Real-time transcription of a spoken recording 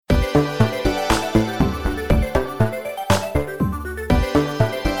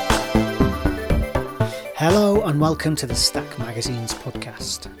welcome to the Stack Magazine's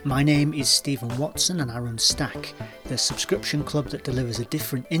podcast. My name is Stephen Watson and I run Stack, the subscription club that delivers a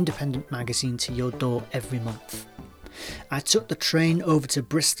different independent magazine to your door every month. I took the train over to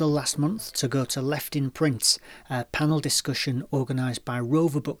Bristol last month to go to Left in Print, a panel discussion organised by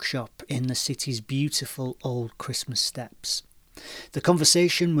Rover Bookshop in the city's beautiful old Christmas steps. The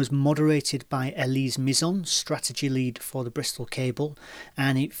conversation was moderated by Eliz Mizon, strategy lead for the Bristol Cable,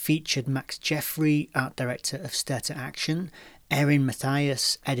 and it featured Max Jeffrey, art director of Stir to Action, Erin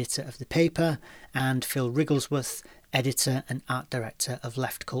Mathias, editor of the paper, and Phil Wrigglesworth, editor and art director of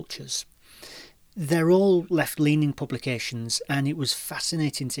Left Cultures. They're all left-leaning publications, and it was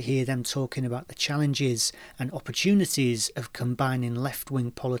fascinating to hear them talking about the challenges and opportunities of combining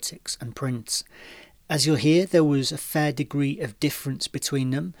left-wing politics and print. As you'll hear, there was a fair degree of difference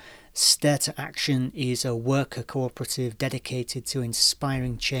between them. Stir to Action is a worker cooperative dedicated to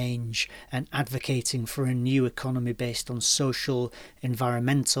inspiring change and advocating for a new economy based on social,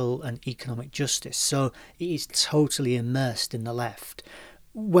 environmental and economic justice, so it is totally immersed in the left.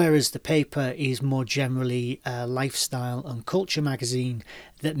 Whereas the paper is more generally a lifestyle and culture magazine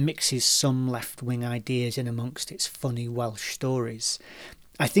that mixes some left-wing ideas in amongst its funny Welsh stories.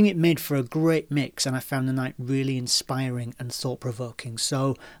 I think it made for a great mix and I found the night really inspiring and thought-provoking,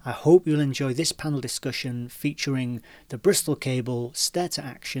 so I hope you'll enjoy this panel discussion featuring the Bristol Cable, Stir to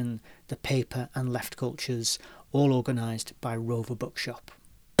Action, the paper and Left Cultures, all organised by Rover Bookshop.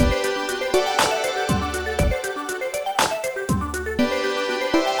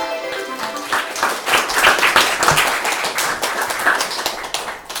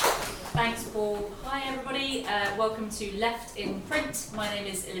 Thanks, Paul. Hi everybody, welcome to Left in Print. My name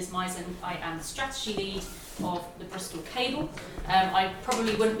is Eliz Mizon. I am the strategy lead of the Bristol Cable. I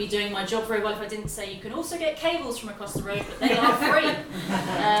probably wouldn't be doing my job very well if I didn't say you can also get cables from across the road, but they are free.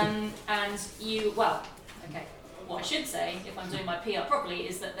 What I should say, if I'm doing my PR properly,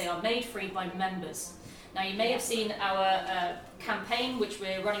 is that they are made free by members. Now you may have seen our campaign, which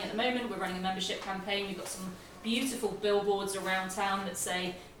we're running at the moment. We're running a membership campaign. We've got some beautiful billboards around town that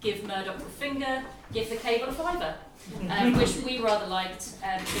say, give Murdoch the finger, give the cable a fiver, which we rather liked. So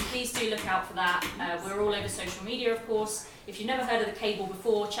please do look out for that. We're all over social media, of course. If you've never heard of the Cable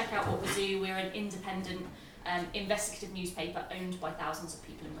before, check out what we do. We're an independent investigative newspaper owned by thousands of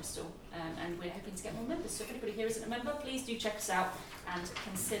people in Bristol, and we're hoping to get more members. So if anybody here isn't a member, please do check us out and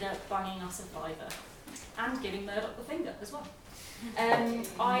consider buying us a fiver and giving Murdoch the finger as well.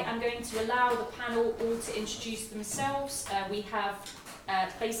 I am going to allow the panel all to introduce themselves. We have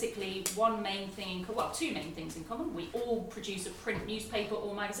basically two main things in common. We all produce a print newspaper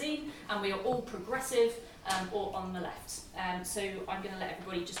or magazine, and we are all progressive or on the left. So I'm going to let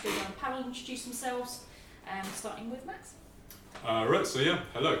everybody just go down the panel and introduce themselves, starting with Max.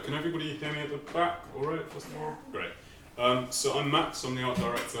 Hello. Can everybody hear me at the back? All right, first of all? Great. So I'm Max, I'm the art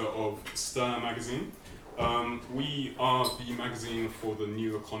director of Stir magazine. We are the magazine for the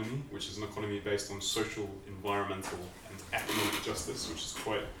new economy, which is an economy based on social, environmental and economic justice, which is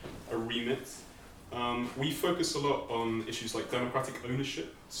quite a remit. We focus a lot on issues like democratic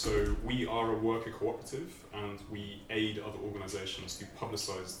ownership, so we are a worker cooperative and we aid other organisations to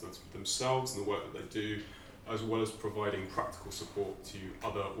publicise themselves and the work that they do, as well as providing practical support to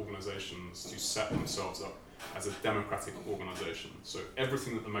other organisations to set themselves up as a democratic organisation. So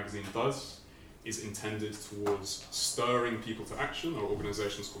everything that the magazine does is intended towards stirring people to action. Our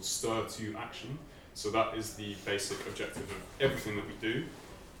organisation is called Stir to Action, so that is the basic objective of everything that we do.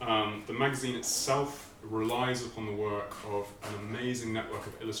 The magazine itself relies upon the work of an amazing network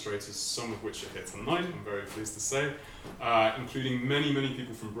of illustrators, some of which are here tonight, I'm very pleased to say, including many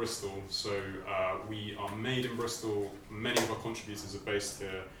people from Bristol. So we are made in Bristol, many of our contributors are based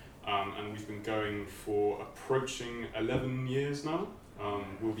here, and we've been going for approaching 11 years now.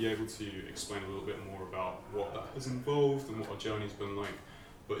 We'll be able to explain a little bit more about what that has involved and what our journey's been like.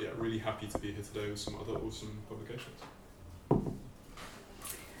 But yeah, really happy to be here today with some other awesome publications.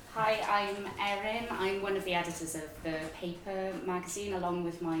 Hi, I'm Erin. I'm one of the editors of the paper magazine, along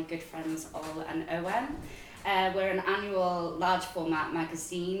with my good friends Ol and Owen. We're an annual large format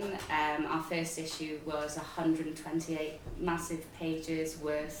magazine. Our first issue was 128 massive pages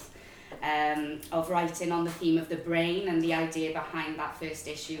worth of writing on the theme of the brain, and the idea behind that first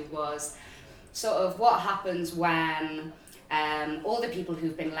issue was sort of what happens when all the people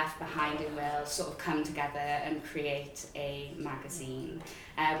who've been left behind in Wales sort of come together and create a magazine.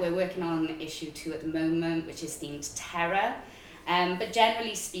 We're working on issue 2 at the moment, which is themed terror. But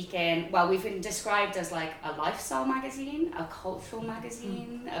generally speaking, we've been described as like a lifestyle magazine, a cultural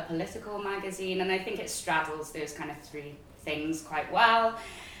magazine, a political magazine, and I think it straddles those kind of three things quite well.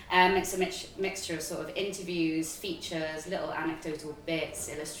 It's a mixture of sort of interviews, features, little anecdotal bits,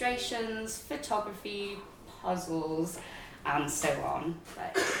 illustrations, photography, puzzles, and so on.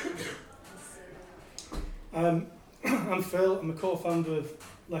 I'm Phil. I'm a co-founder of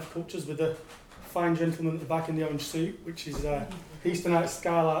Left Cultures with the fine gentleman at the back in the orange suit, which is Eastern Night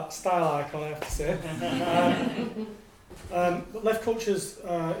style icon, I have to say. But Left Cultures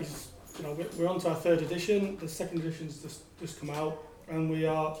is, we're on to our 3rd edition. The 2nd edition's just come out, and we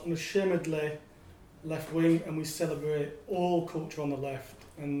are unashamedly left wing, and we celebrate all culture on the left.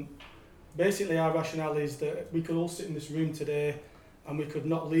 And basically, our rationale is that we could all sit in this room today, and we could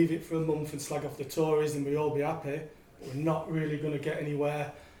not leave it for a month and slag off the Tories, and we'd all be happy. But we're not really going to get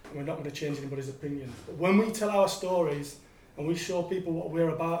anywhere, and we're not going to change anybody's opinion. But when we tell our stories and we show people what we're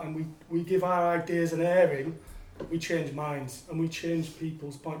about, and we give our ideas an airing, we change minds and we change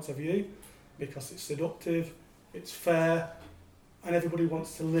people's points of view, because it's seductive, it's fair, and everybody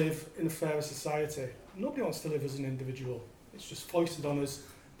wants to live in a fairer society. Nobody wants to live as an individual. It's just foisted on us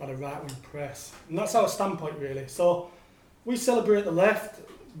by the right-wing press. And that's our standpoint, really. So we celebrate the left.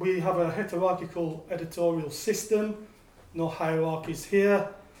 We have a hierarchical editorial system, no hierarchies here.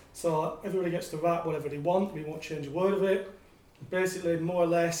 So everybody gets to write whatever they want. We won't change a word of it. Basically, more or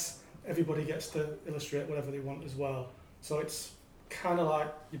less, everybody gets to illustrate whatever they want as well. So it's kind of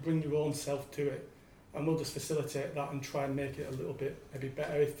like you bring your own self to it, and we'll just facilitate that and try and make it a little bit maybe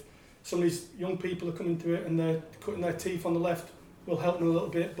better. If some of these young people are coming to it and they're cutting their teeth on the left, we'll help them a little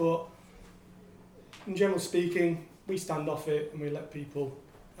bit, but in general speaking, we stand off it and we let people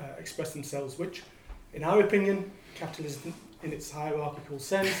express themselves, which, in our opinion, capitalism in its hierarchical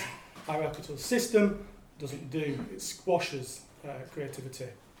sense, hierarchical system, doesn't do. It squashes creativity.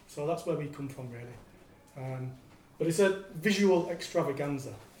 So that's where we come from, really. But it's a visual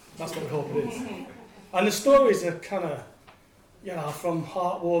extravaganza. That's what we hope it is. And the stories are kind of, from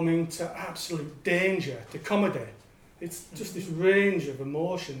heartwarming to absolute danger to comedy. It's just this range of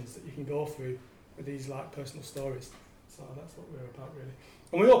emotions that you can go through with these personal stories. So that's what we're about, really.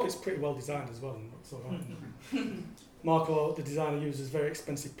 And we hope it's pretty well designed as well. And that's all right. Marco, the designer, uses very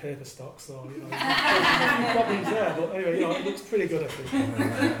expensive paper stock, so problems there. But anyway, it looks pretty good, I think.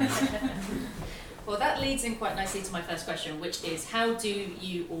 Well, that leads in quite nicely to my first question, which is, how do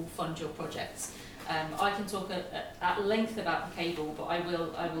you all fund your projects? I can talk at length about the cable, but I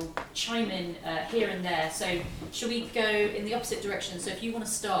will chime in here and there. So, shall we go in the opposite direction? So, if you want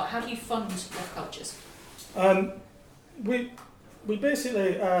to start, how do you fund Left Cultures? We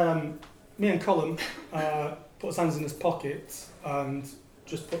basically, me and Colin, put his hands in his pockets and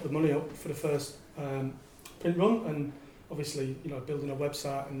just put the money up for the first print run, and obviously, building a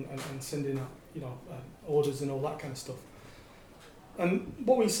website and sending out, orders and all that kind of stuff. And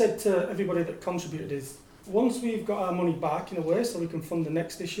what we said to everybody that contributed is, once we've got our money back in a way so we can fund the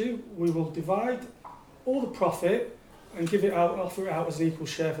next issue, we will divide all the profit and give it out, offer it out as an equal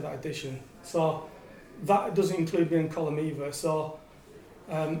share for that edition. So that doesn't include me and Colin either. So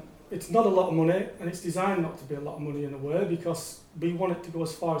it's not a lot of money, and it's designed not to be a lot of money in a way, because we want it to go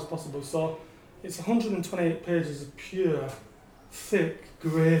as far as possible. So it's 128 pages of pure, thick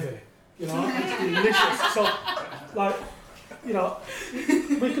gravy. It's delicious. So,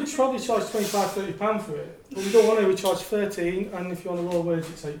 we could probably charge £25-30 for it, but we don't want to. We charge £13, and if you're on a low wage,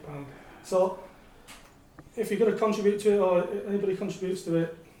 it's £8. So, if you're going to contribute to it, or anybody contributes to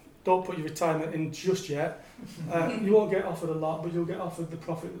it, don't put your retirement in just yet. You won't get offered a lot, but you'll get offered the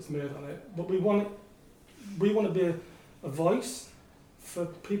profit that's made on it. But we want to be a voice for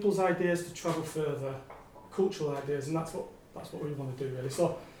people's ideas to travel further, cultural ideas, and that's what we want to do, really.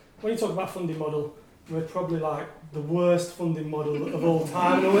 So, when you talk about funding model, we're probably like the worst funding model of all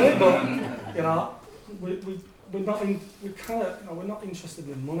time in a way, but we're not interested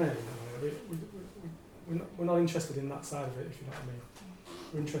in money. We're not interested in that side of it, if you know what I mean.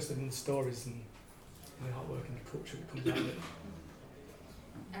 We're interested in the stories and the artwork and the culture that comes out of it.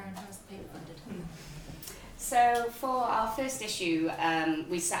 Erin, how's the paper funded? So for our first issue,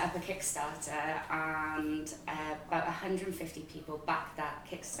 we set up a Kickstarter, and about 150 people backed that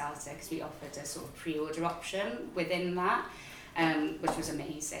Kickstarter because we offered a sort of pre-order option within that, which was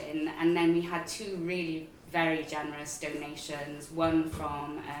amazing. And then we had two really very generous donations, one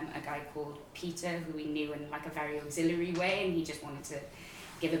from a guy called Peter, who we knew in a very auxiliary way, and he just wanted to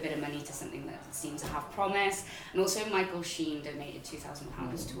give a bit of money to something that seemed to have promise. And also Michael Sheen donated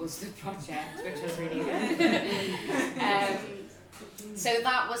 £2,000 towards the project, which was really good. So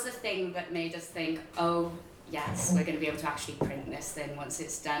that was the thing that made us think, oh, yes, we're going to be able to actually print this thing once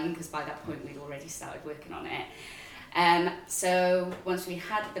it's done, because by that point we'd already started working on it. So once we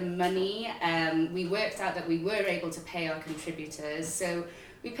had the money, we worked out that we were able to pay our contributors. So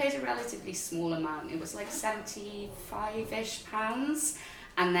we paid a relatively small amount. It was like £75-ish.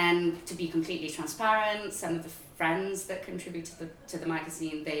 And then, to be completely transparent, some of the friends that contributed to the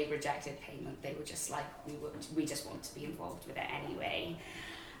magazine, they rejected payment. They were just like, we just want to be involved with it anyway.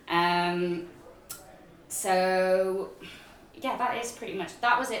 So yeah,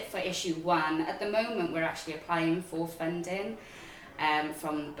 that was it for issue 1. At the moment, we're actually applying for funding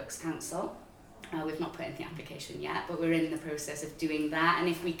from the Books Council. We've not put in the application yet, but we're in the process of doing that. And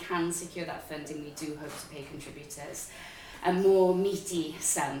if we can secure that funding, we do hope to pay contributors a more meaty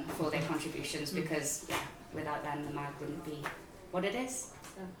sum for their contributions, because without them, the mag wouldn't be what it is.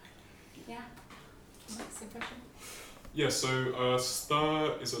 So, yeah. Next impression. Yeah, so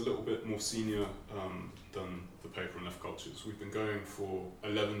Stir is a little bit more senior than the paper and left cultures. We've been going for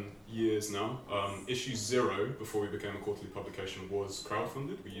 11 years now. Issue 0, before we became a quarterly publication, was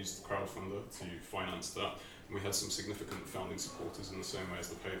crowdfunded. We used the crowdfunder to finance that, and we had some significant founding supporters in the same way as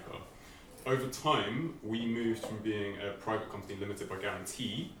the paper. Over time, we moved from being a private company limited by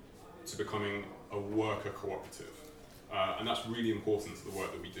guarantee to becoming a worker cooperative. And that's really important to the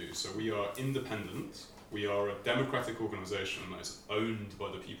work that we do. So we are independent. We are a democratic organisation that is owned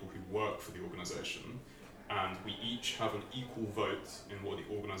by the people who work for the organisation, and we each have an equal vote in what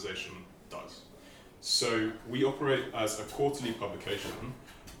the organisation does. So we operate as a quarterly publication.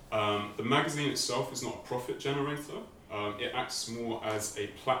 The magazine itself is not a profit generator. It acts more as a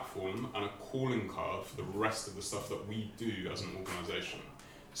platform and a calling card for the rest of the stuff that we do as an organisation.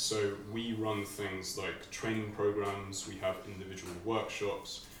 So we run things like training programs, we have individual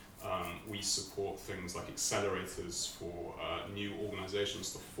workshops, we support things like accelerators for new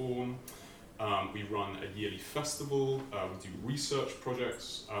organisations to form. We run a yearly festival, we do research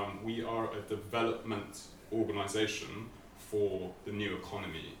projects. We are a development organisation for the new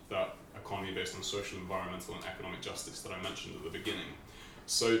economy, that economy based on social, environmental and economic justice that I mentioned at the beginning.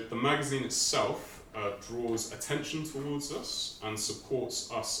 So the magazine itself draws attention towards us and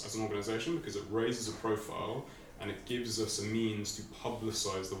supports us as an organisation because it raises a profile and it gives us a means to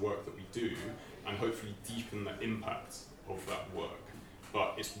publicise the work that we do and hopefully deepen the impact of that work.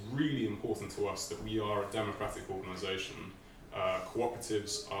 But it's really important to us that we are a democratic organisation.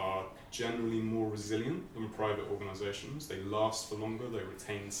 Cooperatives are generally more resilient than private organisations. They last for longer, they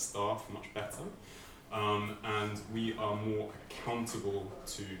retain staff much better, and we are more accountable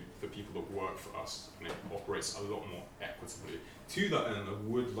to the people that work for us, and it operates a lot more equitably. To that end, I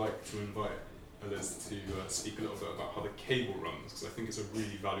would like to invite Eliz to speak a little bit about how the cable runs, because I think it's a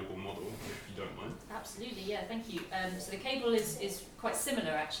really valuable model, if you don't mind. Absolutely, yeah, thank you. So the cable is quite similar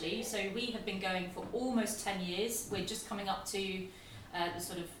actually. So we have been going for almost 10 years. We're just coming up to the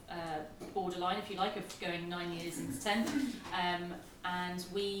sort of borderline, if you like, of going 9 years into 10. And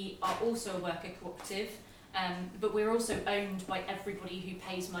we are also a worker cooperative, but we're also owned by everybody who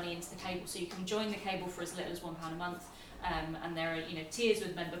pays money into the cable. So you can join the cable for as little as £1 a month. And there are tiers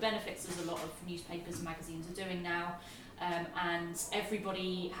with member benefits, as a lot of newspapers and magazines are doing now, and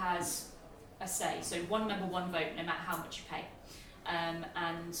everybody has a say. So one member, one vote, no matter how much you pay.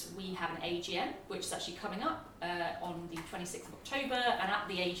 And we have an AGM, which is actually coming up on the 26th of October, and at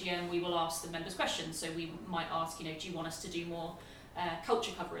the AGM we will ask the members questions. So we might ask, do you want us to do more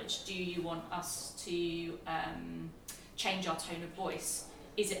culture coverage? Do you want us to change our tone of voice?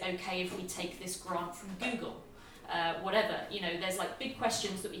 Is it okay if we take this grant from Google? Whatever, there's like big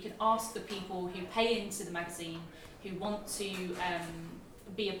questions that we can ask the people who pay into the magazine, who want to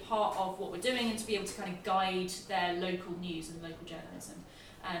be a part of what we're doing and to be able to kind of guide their local news and local journalism.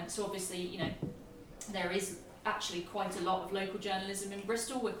 So obviously, there is actually quite a lot of local journalism in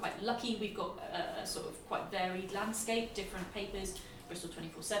Bristol. We're quite lucky. We've got a sort of quite varied landscape, different papers, Bristol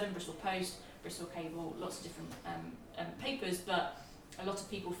 24/7, Bristol Post, Bristol Cable, lots of different papers, but a lot of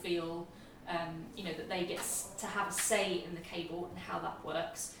people feel that they get to have a say in the cable and how that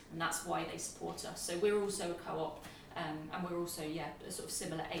works, and that's why they support us. So we're also a co-op, and we're also a sort of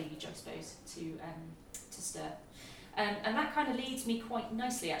similar age, I suppose, to Stir. And that kind of leads me quite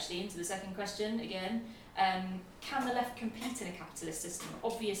nicely actually into the second question again. Can the left compete in a capitalist system?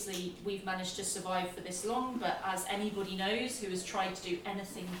 Obviously we've managed to survive for this long, but as anybody knows who has tried to do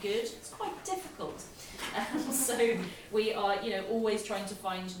anything good, it's quite difficult. So we are always trying to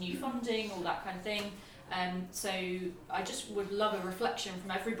find new funding, all that kind of thing. So I just would love a reflection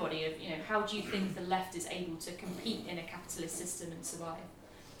from everybody of how do you think the left is able to compete in a capitalist system and survive?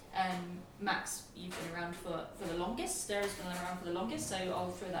 Max, you've been around for the longest, Sarah's been around for the longest, so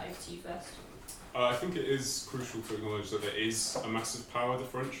I'll throw that over to you first. I think it is crucial to acknowledge that there is a massive power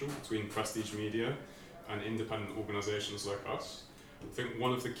differential between prestige media and independent organisations like us. I think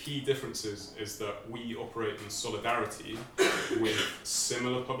one of the key differences is that we operate in solidarity with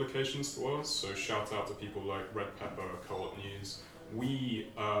similar publications to ours, so shout out to people like Red Pepper, Co-op News. We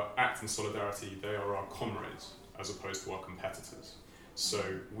act in solidarity, they are our comrades as opposed to our competitors. So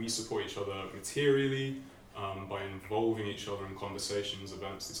we support each other materially by involving each other in conversations,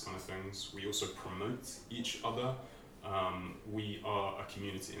 events, these kind of things. We also promote each other. We are a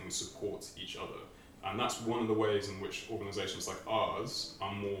community and we support each other. And that's one of the ways in which organisations like ours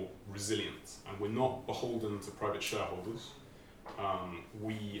are more resilient. And we're not beholden to private shareholders.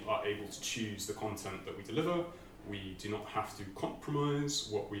 We are able to choose the content that we deliver. We do not have to compromise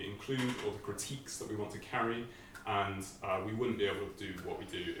what we include or the critiques that we want to carry. And we wouldn't be able to do what we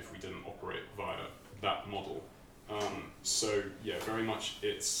do if we didn't operate via that model. So yeah, very much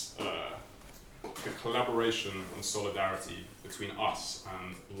it's the collaboration and solidarity between us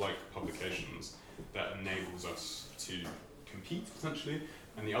and like publications that enables us to compete potentially.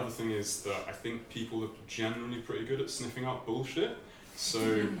 And the other thing is that I think people are generally pretty good at sniffing out bullshit.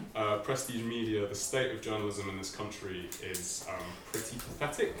 So prestige media, the state of journalism in this country is pretty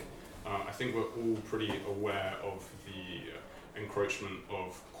pathetic. I think we're all pretty aware of the encroachment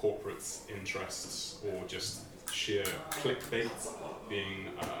of corporate interests or just sheer clickbait being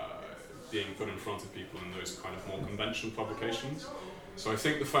put in front of people in those kind of more conventional publications. So I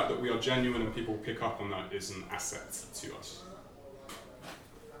think the fact that we are genuine and people pick up on that is an asset to us.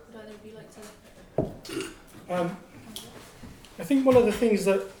 Would either of you like to? I think one of the things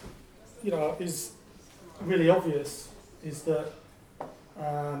that is really obvious is that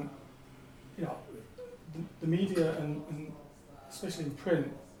the media and especially in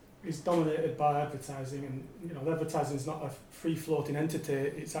print is dominated by advertising, and advertising is not a free floating entity,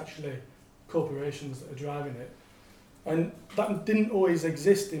 it's actually corporations that are driving it, and that didn't always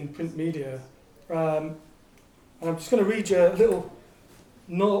exist in print media. And I'm just going to read you a little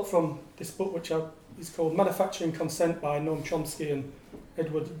note from this book which is called Manufacturing Consent by Noam Chomsky and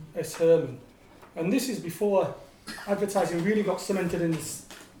Edward S. Herman, and this is before advertising really got cemented in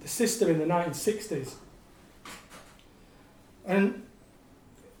the system in the 1960s. And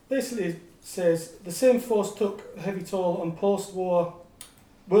basically it says, the same force took a heavy toll on post-war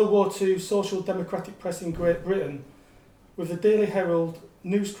World War II social democratic press in Great Britain, with the Daily Herald,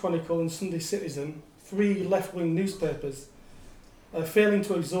 News Chronicle and Sunday Citizen, 3 left-wing newspapers, failing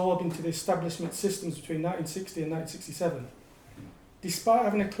to absorb into the establishment systems between 1960 and 1967, despite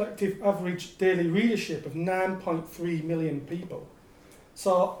having a collective average daily readership of 9.3 million people.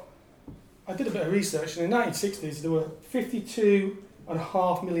 So I did a bit of research, and in the 1960s there were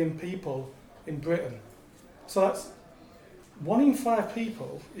 52.5 million people in Britain. So that's 1 in 5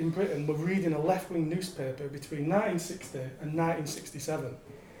 people in Britain were reading a left-wing newspaper between 1960 and 1967.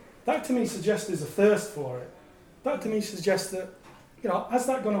 That to me suggests there's a thirst for it. That to me suggests that, has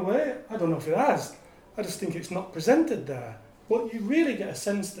that gone away? I don't know if it has. I just think it's not presented there. But you really get a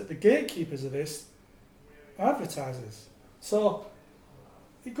sense that the gatekeepers of this are advertisers. So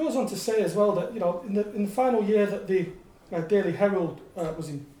it goes on to say as well that, in the final year that the Daily Herald was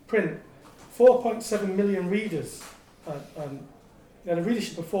in print, 4.7 million readers, they had a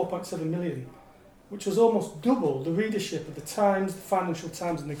readership of 4.7 million, which was almost double the readership of the Times, the Financial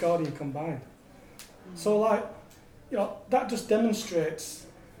Times and the Guardian combined. So that just demonstrates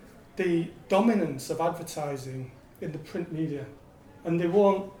the dominance of advertising in the print media. And they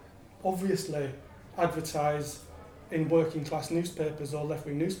won't obviously advertise in working class newspapers or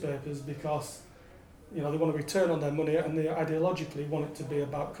left-wing newspapers because they want a return on their money, and they ideologically want it to be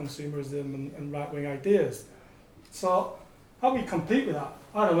about consumerism and right-wing ideas. So how we compete with that,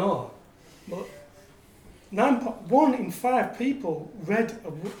 I don't know. But 1 in 5 people read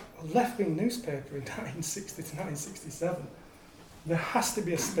a left-wing newspaper in 1960 to 1967. There has to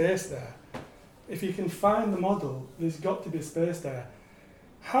be a space there. If you can find the model, there's got to be a space there.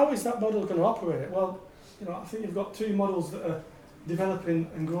 How is that model going to operate? Well, I think you've got 2 models that are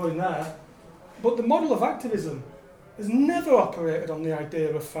developing and growing there. But the model of activism has never operated on the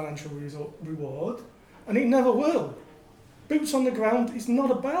idea of financial reward, and it never will. Boots on the ground is not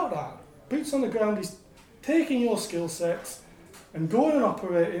about that. Boots on the ground is taking your skill sets and going and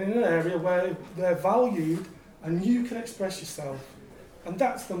operating in an area where they're valued and you can express yourself. And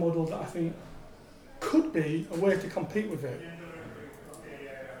that's the model that I think could be a way to compete with it.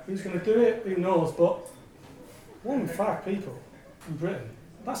 Who's going to do it? Who knows? But 1 in 5 people in Britain,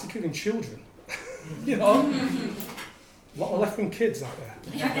 that's including children. A lot of left-wing kids out there.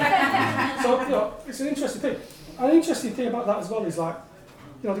 So, it's an interesting thing. An interesting thing about that as well is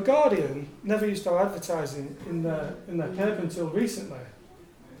the Guardian never used to have advertising in their paper until recently.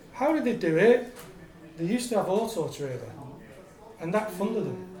 How did they do it? They used to have Auto Trader. and that funded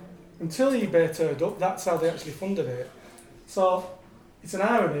them. Until eBay turned up, that's how they actually funded it. So it's an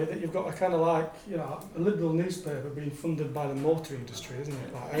irony that you've got a kind of like, you know, a liberal newspaper being funded by the motor industry, isn't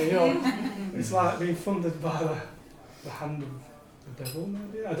it? Like, you know, it's like being funded by the hand of the devil,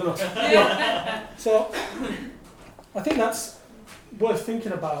 maybe? I don't know. You know, so I think that's worth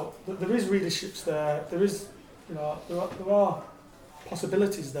thinking about. That there is readerships there. There is, you know, there are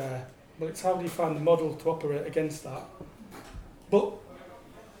possibilities there, but it's how do you find the model to operate against that. But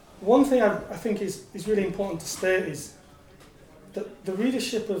one thing I think is really important to state is that the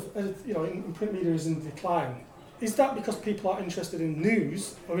readership of, you know, in print media is in decline. Is that because people are interested in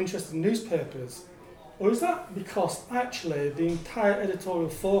news or interested in newspapers? Or is that because actually the entire editorial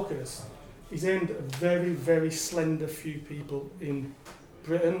focus is aimed at a very, very slender few people in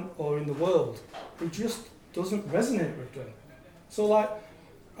Britain or in the world who just doesn't resonate with them? So like,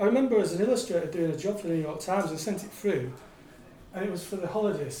 I remember as an illustrator doing a job for the New York Times and sent it through, and it was for the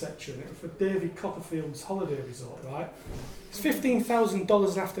holiday section. It was for David Copperfield's holiday resort, right? It's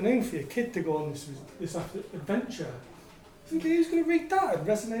 $15,000 an afternoon for your kid to go on this adventure. Thinking, who's going to read that and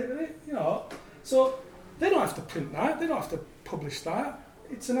resonate with it? You know, so they don't have to print that. They don't have to publish that.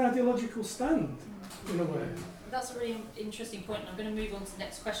 It's an ideological stand, in a way. That's a really interesting point, and I'm going to move on to the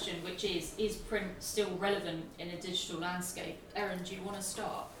next question, which is print still relevant in a digital landscape? Erin, do you want to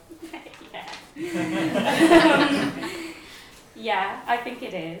start? Yeah, I think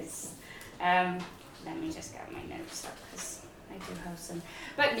it is. Let me just get my notes up because I do have some.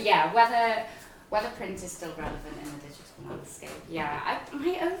 But yeah, whether print is still relevant in the digital landscape. Yeah,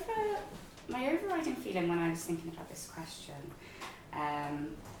 my overriding feeling when I was thinking about this question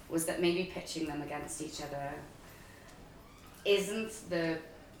was that maybe pitching them against each other isn't the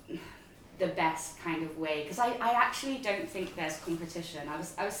best kind of way, because I actually don't think there's competition. I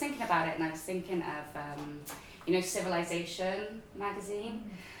was thinking about it, and I was thinking of you know, Civilization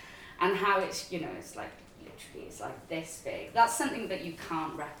magazine, and how it's, you know, it's like literally it's like this big. That's something that you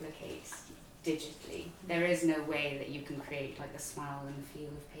can't replicate digitally. There is no way that you can create like the smell and feel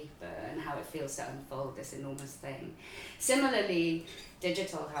of paper and how it feels to unfold this enormous thing. Similarly,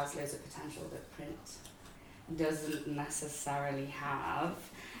 digital has loads of potential that print doesn't necessarily have.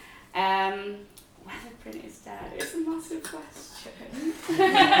 Whether print is dead is a massive question.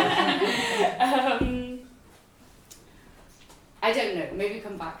 I don't know. Maybe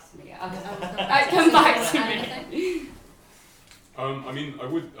come back to me. I'll come back to me. I mean, I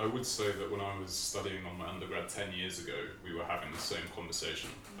would say that when I was studying on my undergrad 10 years ago, we were having the same conversation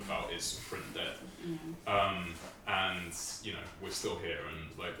about is print dead, and you know, we're still here,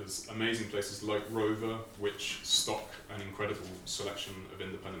 and like there's amazing places like Rover which stock an incredible selection of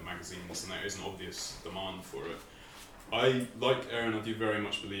independent magazines, and there is an obvious demand for it. I, like Erin, I do very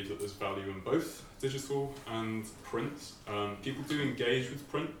much believe that there's value in both digital and print. People do engage with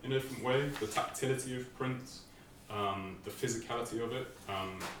print in a different way. The tactility of print, the physicality of it,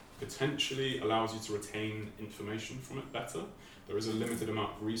 potentially allows you to retain information from it better. There is a limited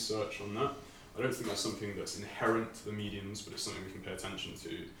amount of research on that. I don't think that's something that's inherent to the mediums, but it's something we can pay attention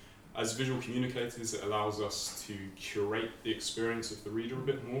to. As visual communicators, it allows us to curate the experience of the reader a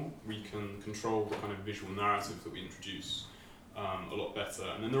bit more. We can control the kind of visual narrative that we introduce a lot better.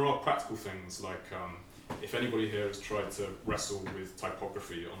 And then there are practical things like if anybody here has tried to wrestle with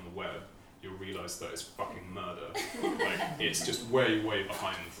typography on the web, you'll realise that it's fucking murder. Like, it's just way, way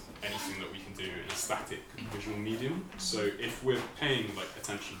behind anything that we can do in a static visual medium. So if we're paying like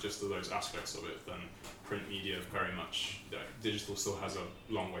attention just to those aspects of it, then print media very much, digital still has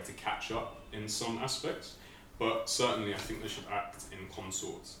a long way to catch up in some aspects. But certainly I think they should act in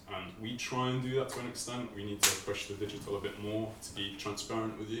consort, and we try and do that to an extent. We need to push the digital a bit more to be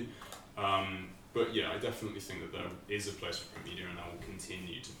transparent with you. But yeah, I definitely think that there is a place for print media, and there will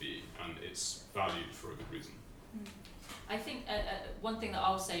continue to be, and it's valued for a good reason. I think one thing that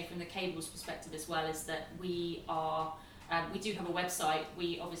I'll say from the Cable's perspective as well is that we do have a website.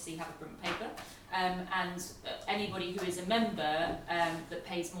 We obviously have a print paper, and anybody who is a member that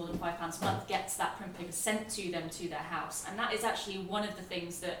pays more than £5 a month gets that print paper sent to them to their house. And that is actually one of the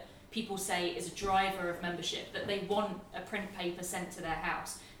things that people say is a driver of membership, that they want a print paper sent to their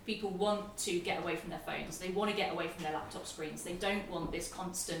house. People want to get away from their phones. They want to get away from their laptop screens. They don't want this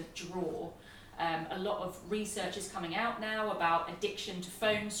constant draw. A lot of research is coming out now about addiction to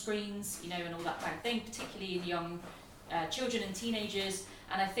phone screens, you know, and all that kind of thing, particularly in young children and teenagers.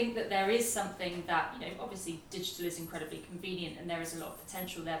 And I think that there is something that, you know, obviously digital is incredibly convenient and there is a lot of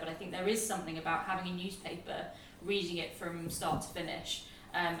potential there, but I think there is something about having a newspaper, reading it from start to finish,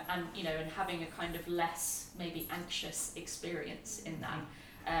 and, you know, and having a kind of less maybe anxious experience in that.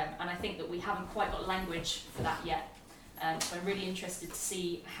 And I think that we haven't quite got language for that yet. So I'm really interested to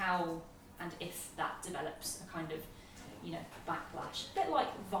see how and if that develops a kind of, backlash. A bit like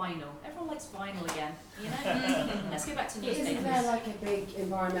vinyl. Everyone likes vinyl again, Let's go back to newspapers. Isn't there like a big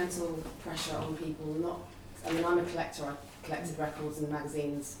environmental pressure on people? I'm a collector. I collected records and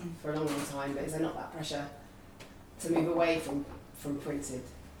magazines for a long time, but is there not that pressure to move away from printed?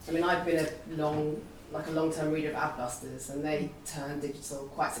 I mean, I've been a long-term reader of Adbusters, and they turned digital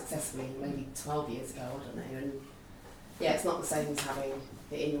quite successfully, maybe 12 years ago, I don't know. And yeah, it's not the same as having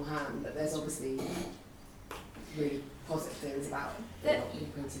it in your hand, but there's obviously really positive things about it not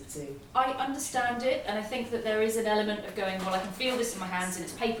being printed too. I understand it, and I think that there is an element of going, well, I can feel this in my hands and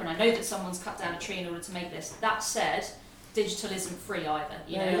it's paper, and I know that someone's cut down a tree in order to make this. That said, digital isn't free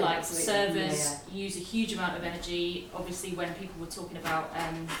either. Servers use a huge amount of energy. Obviously, when people were talking about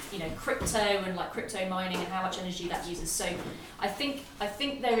crypto and crypto mining and how much energy that uses, so I think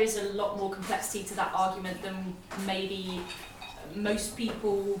there is a lot more complexity to that argument than maybe most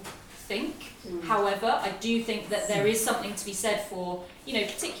people think. However, I do think that there is something to be said for,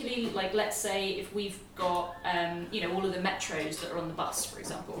 particularly let's say if we've got all of the metros that are on the bus, for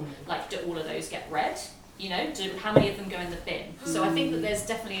example, do all of those get read? How many of them go in the bin? So I think that there's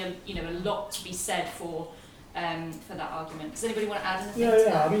definitely a lot to be said for that argument. Does anybody want to add anything to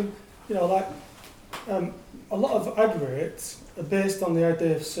that? I mean, a lot of ad rates are based on the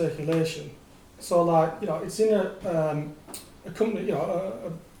idea of circulation. So it's in a company,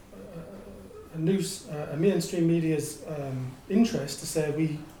 a mainstream media's interest to say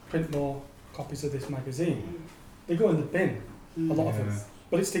we print more copies of this magazine. They go in the bin, a lot of them.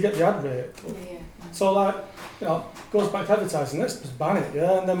 But it's to get the ad rate. So goes back to advertising, let's just ban it,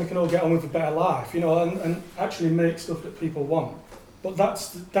 and then we can all get on with a better life, and actually make stuff that people want. But that's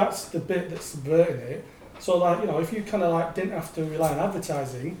the bit that's subverting it. So if you didn't have to rely on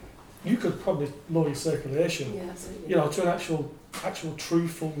advertising, you could probably lower your circulation, to an actual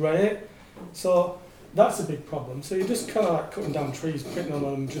truthful rate. So that's a big problem. So you're just cutting down trees, printing on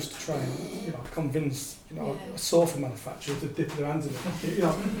them just to try and convince a sofa manufacturer to dip their hands in it.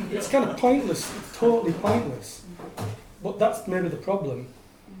 It's kind of pointless. It's totally pointless. But that's maybe the problem.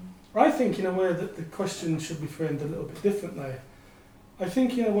 I think in a way that the question should be framed a little bit differently. I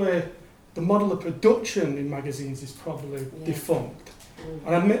think in a way the model of production in magazines is probably defunct.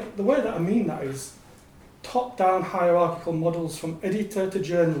 And the way that I mean that is top-down hierarchical models from editor to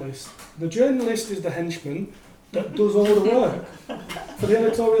journalist. The journalist is the henchman that does all the work for the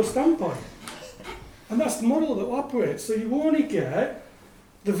editorial standpoint. And that's the model that operates. So you only get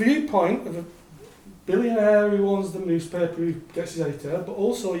the viewpoint of a billionaire who owns the newspaper who gets his editor, but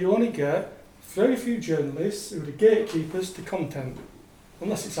also you only get very few journalists who are the gatekeepers to content,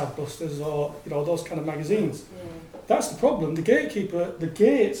 unless it's Adbusters or those kind of magazines. That's the problem. The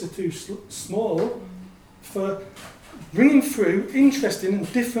gates are too small for bringing through interesting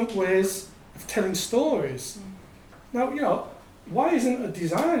and different ways of telling stories. Now, why isn't a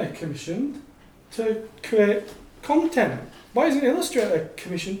designer commissioned to create content? Why isn't an illustrator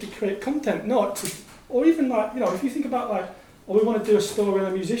commissioned to create content? Or even if you think about we want to do a story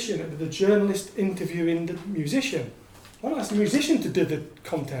on a musician, and the journalist interviewing the musician. Why not ask the musician to do the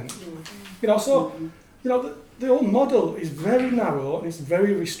content? The whole model is very narrow and it's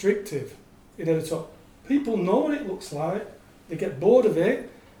very restrictive in editorial. People know what it looks like, they get bored of it,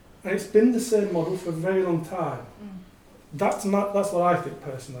 and it's been the same model for a very long time. That's what I think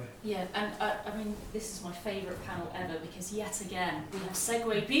personally. Yeah, and I mean, this is my favourite panel ever because yet again we have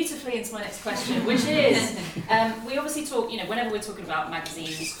segued beautifully into my next question, which is we obviously talk, whenever we're talking about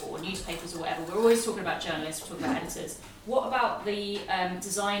magazines or newspapers or whatever, we're always talking about journalists, we're talking about editors. What about the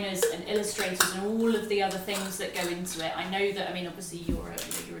designers and illustrators and all of the other things that go into it? I know that, obviously you're a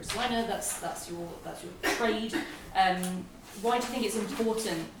designer. That's your trade. Why do you think it's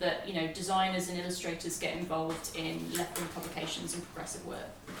important that designers and illustrators get involved in left-wing publications and progressive work?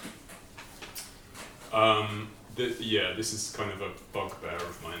 This is kind of a bugbear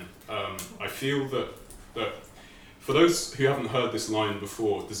of mine. I feel that for those who haven't heard this line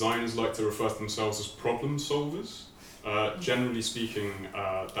before, designers like to refer to themselves as problem solvers. Generally speaking,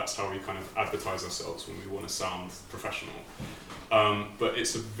 that's how we kind of advertise ourselves when we want to sound professional. But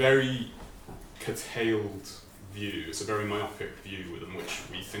it's a very curtailed view, it's a very myopic view within which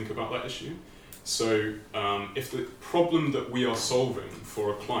we think about that issue. So if the problem that we are solving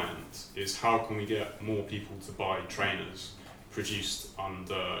for a client is how can we get more people to buy trainers produced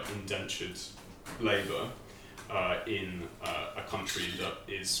under indentured labour in a country that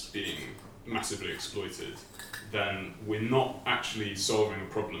is being massively exploited, then we're not actually solving a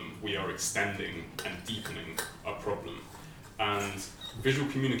problem, we are extending and deepening a problem. And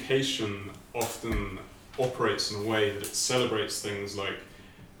visual communication often operates in a way that it celebrates things like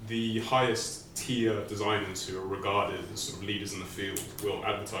the highest tier designers who are regarded as sort of leaders in the field will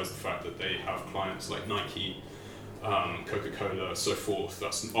advertise the fact that they have clients like Nike, Coca-Cola, so forth.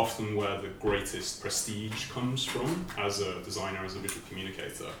 That's often where the greatest prestige comes from as a designer, as a visual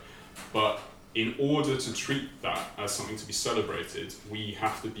communicator. But in order to treat that as something to be celebrated, we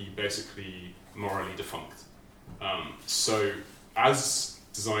have to be basically morally defunct. So as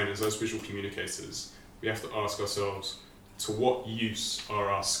designers, as visual communicators, we have to ask ourselves, to what use are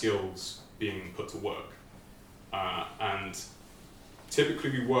our skills being put to work? And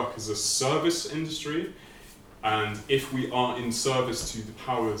typically we work as a service industry, and if we are in service to the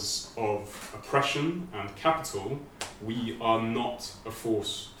powers of oppression and capital, we are not a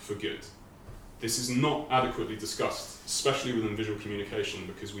force for good. This is not adequately discussed, especially within visual communication,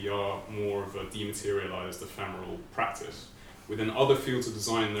 because we are more of a dematerialized, ephemeral practice. Within other fields of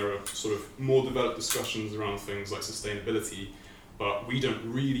design, there are sort of more developed discussions around things like sustainability, but we don't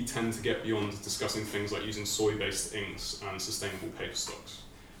really tend to get beyond discussing things like using soy-based inks and sustainable paper stocks.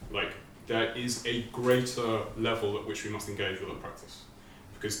 Like, there is a greater level at which we must engage with our practice,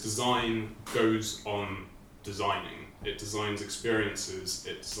 because design goes on designing. It designs experiences,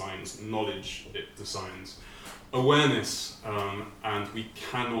 it designs knowledge, it designs awareness, and we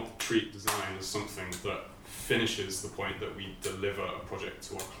cannot treat design as something that finishes the point that we deliver a project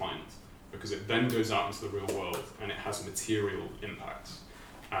to our client, because it then goes out into the real world and it has material impacts.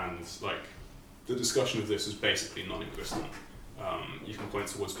 And like, the discussion of this is basically non-existent. You can point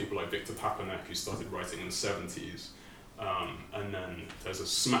towards people like Victor Papanek, who started writing in the 70s, and then there's a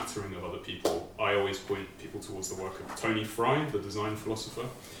smattering of other people. I always point people towards the work of Tony Fry, the design philosopher.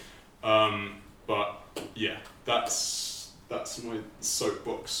 But yeah, that's my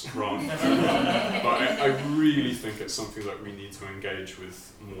soapbox rant. But I really think it's something that we need to engage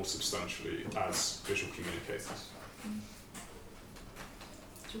with more substantially as visual communicators.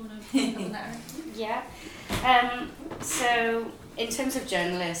 Do you want to comment on that, Erin? Yeah. So in terms of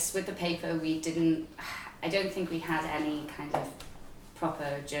journalists, with the paper, I don't think we had any kind of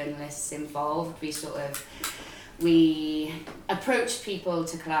proper journalists involved. We approached people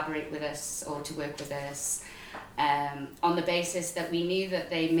to collaborate with us or to work with us on the basis that we knew that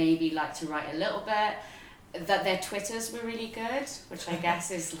they maybe like to write a little bit, that their Twitters were really good, which I guess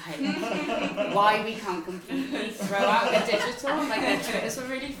is like why we can't completely throw out the digital, like their Twitters were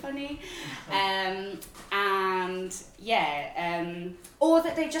really funny. Or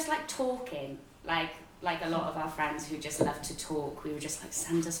that they just like talking, like a lot of our friends who just love to talk, we were just like,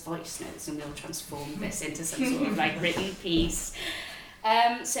 send us voice notes and we'll transform this into some sort of like written piece.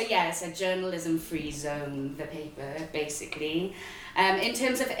 So yeah, it's a journalism-free zone, the paper, basically. In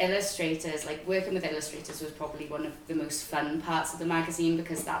terms of illustrators, like working with illustrators was probably one of the most fun parts of the magazine,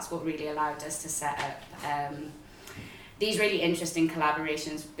 because that's what really allowed us to set up these really interesting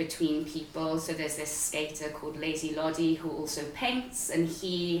collaborations between people. So there's this skater called Lazy Lodi who also paints, and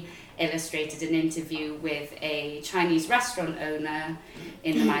he illustrated an interview with a Chinese restaurant owner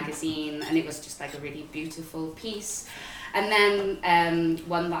in the magazine, and it was just like a really beautiful piece. And then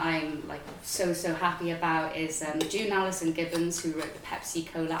one that I'm like so happy about is June Alison Gibbons, who wrote the Pepsi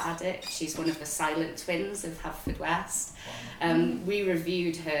Cola Addict. She's one of the silent twins of Haverfordwest. We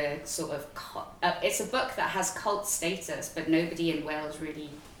reviewed her sort of, it's a book that has cult status, but nobody in Wales really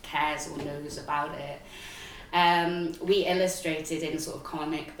cares or knows about it. We illustrated in sort of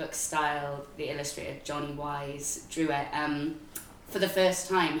comic book style. The illustrator Johnny Wise drew it. For the first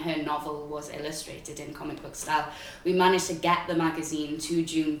time, her novel was illustrated in comic book style. We managed to get the magazine to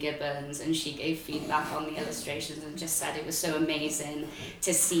June Gibbons, and she gave feedback on the illustrations and just said it was so amazing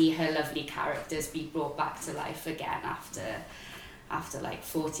to see her lovely characters be brought back to life again after like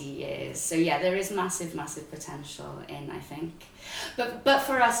 40 years. So yeah, there is massive potential in, I think. But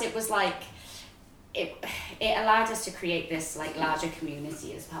for us, it was like, it allowed us to create this like larger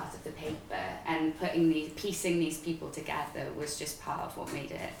community as part of the paper, and piecing these people together was just part of what made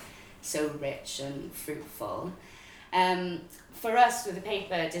it so rich and fruitful. For us with the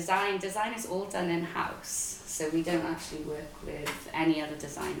paper, design is all done in-house, so we don't actually work with any other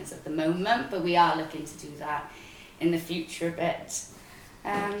designers at the moment, but we are looking to do that in the future a bit.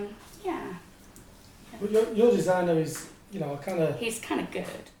 Well, your designer is, He's kind of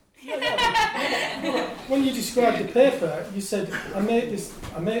good. When you described the paper, you said, I made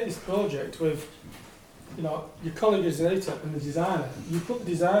this project with, your colleague as an editor and the designer. You put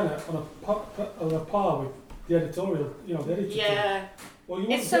the designer on a par with the editorial, the editor. Yeah. Well,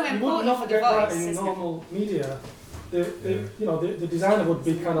 it's so important for the voice. That in normal media, the designer would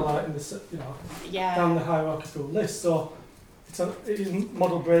be kind of like in the, down the hierarchical list. So it is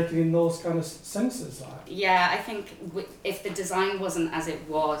model breaking in those kind of senses. Like. Yeah, I think if the design wasn't as it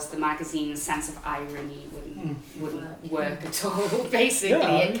was, the magazine's sense of irony wouldn't work at all. Basically,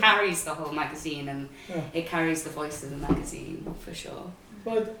 it carries the whole magazine, and it carries the voice of the magazine for sure.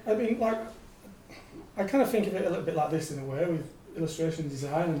 But I mean, like, I kind of think of it a little bit like this in a way, with illustration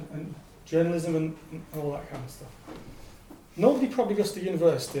design and journalism and all that kind of stuff. Nobody probably goes to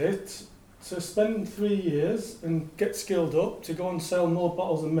university to spend 3 years and get skilled up to go and sell more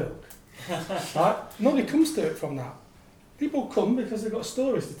bottles of milk. Right? Nobody comes to it from that. People come because they've got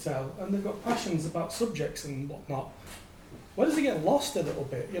stories to tell and they've got passions about subjects and whatnot. Where does it get lost a little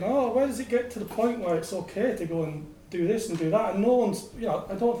bit? You know, where does it get to the point where it's okay to go and do this and do that? And no one's, you know,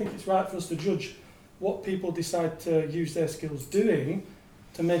 I don't think it's right for us to judge what people decide to use their skills doing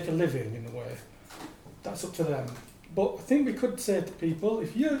to make a living in a way. That's up to them. But I think we could say to people,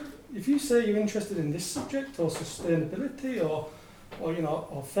 if you say you're interested in this subject or sustainability or you know,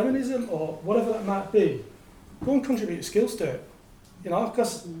 or feminism or whatever that might be, go and contribute your skills to it. You know,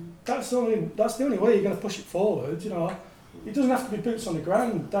 because that's the only way you're going to push it forward. You know, it doesn't have to be boots on the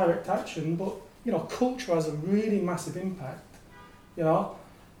ground, direct action, but you know, culture has a really massive impact. You know,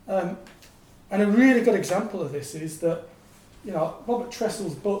 and a really good example of this is that, you know, Robert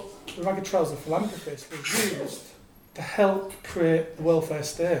Tressel's book, The Ragged Trousers Philanthropist, was used to help create the welfare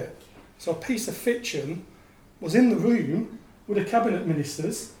state. So a piece of fiction was in the room with the cabinet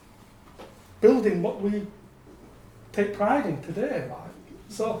ministers building what we take pride in today, right?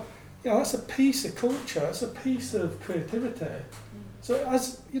 So, you know, that's a piece of culture, it's a piece of creativity. So it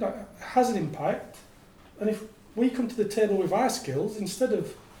has, you know, it has an impact. And if we come to the table with our skills, instead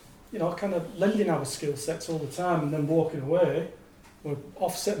of, you know, kind of lending our skill sets all the time and then walking away, we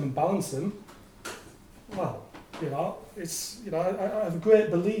offset them and balance them, well, you know, it's, you know, I have a great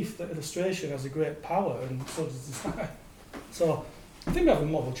belief that illustration has a great power, and so does design. So I think we have a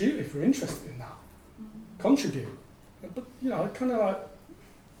moral duty if we're interested in that. Contribute. But, you know, kind of like,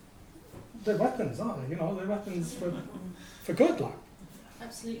 they're weapons, aren't they? You know, they're weapons for good, like.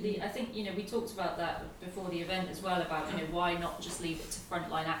 Absolutely. I think, you know, we talked about that before the event as well, about, you know, why not just leave it to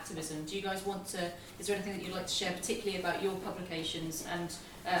frontline activism. Do you guys want to, is there anything that you'd like to share particularly about your publications? And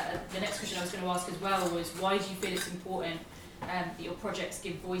the next question I was going to ask as well was, why do you feel it's important that your projects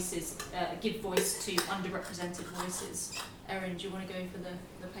give voice to underrepresented voices? Erin, do you want to go for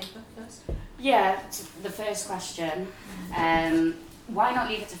the paper first? Yeah, the first question, why not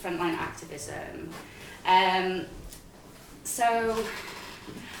leave it to frontline activism? So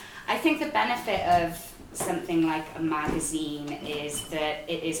I think the benefit of something like a magazine is that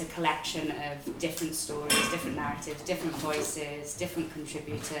it is a collection of different stories, different narratives, different voices, different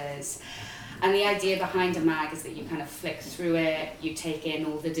contributors. And the idea behind a mag is that you kind of flick through it, you take in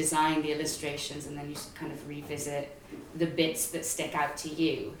all the design, the illustrations, and then you kind of revisit the bits that stick out to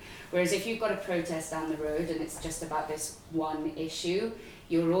you. Whereas if you've got a protest down the road and it's just about this one issue,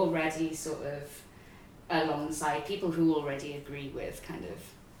 you're already sort of alongside people who already agree with kind of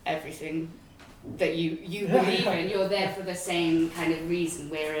everything that you believe in. You're there for the same kind of reason.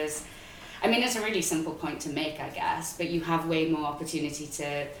 Whereas, I mean, it's a really simple point to make, I guess, but you have way more opportunity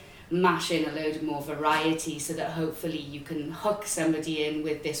to mash in a load more variety so that hopefully you can hook somebody in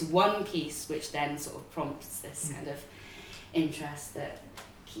with this one piece, which then sort of prompts this kind of interest that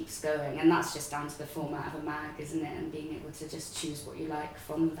keeps going. And that's just down to the format of a mag, isn't it? And being able to just choose what you like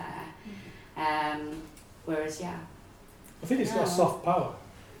from there. Whereas, yeah. I think it's got a soft power.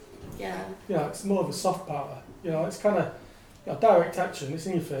 Yeah. Yeah, it's more of a soft power. You know, it's kind of, you know, direct action, it's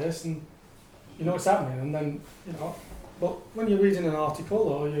in your face and you know what's happening, and then, you know, but when you're reading an article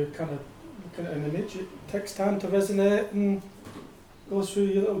or you're kind of looking at an image, it takes time to resonate and goes through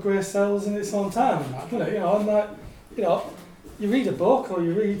your little grey cells in its own time and that, doesn't it? You know, and like, you know, you read a book or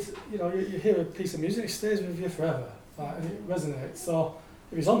you read, you know, you hear a piece of music, it stays with you forever, like, and it resonates. So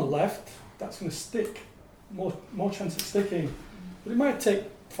if it's on the left, that's going to stick, more chance of sticking. But it might take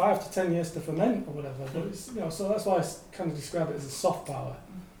 5 to 10 years to ferment or whatever. But it's, you know, so that's why I kind of describe it as a soft power.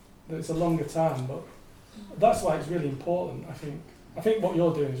 That it's a longer time, but that's why it's really important. I think what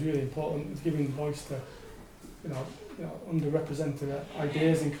you're doing is really important. It's giving voice to, you know, underrepresented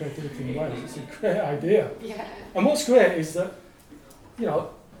ideas and creativity in Wales. It's a great idea. Yeah. And what's great is that, you know,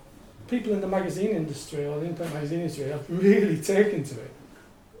 people in the magazine industry or the independent magazine industry have really taken to it.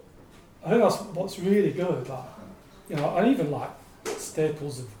 I think that's what's really good. Like, you know, and even like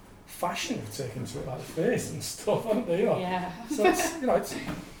staples of fashion have taken to it, like the face and stuff, haven't they? You know? Yeah. So it's, you know,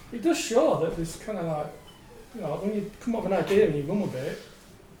 it does show that there's kind of like, you know, when you come up with an idea and you run with it,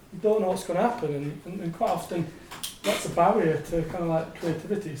 you don't know what's going to happen, and quite often that's a barrier to kind of like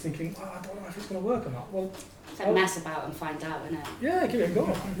creativity, thinking, oh, I don't know if it's going to work or not. Well, So mess about and find out, isn't it? yeah, give it a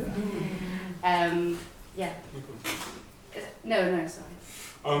go. Yeah. No,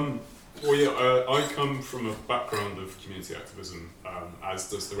 sorry. Well, yeah, I come from a background of community activism, as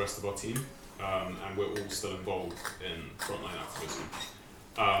does the rest of our team, and we're all still involved in frontline activism.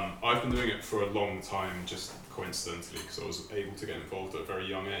 I've been doing it for a long time, just coincidentally, because I was able to get involved at a very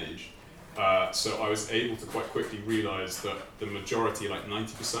young age. So I was able to quite quickly realise that the majority, like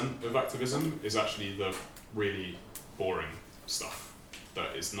 90% of activism, is actually the really boring stuff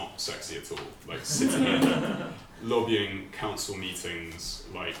that is not sexy at all. Like sitting in lobbying council meetings,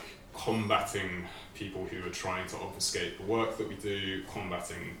 like combating people who are trying to obfuscate the work that we do,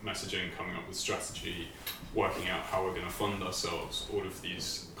 combating messaging, coming up with strategy, working out how we're going to fund ourselves, all of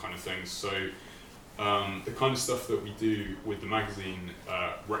these kind of things. So the kind of stuff that we do with the magazine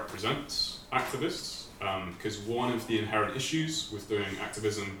represents activists, because one of the inherent issues with doing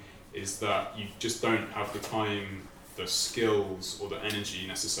activism is that you just don't have the time, the skills, or the energy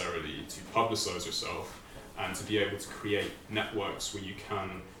necessarily to publicise yourself and to be able to create networks where you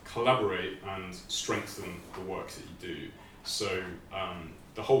can collaborate and strengthen the work that you do. So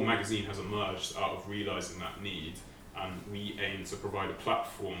the whole magazine has emerged out of realising that need, and we aim to provide a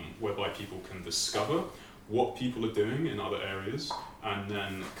platform whereby people can discover what people are doing in other areas and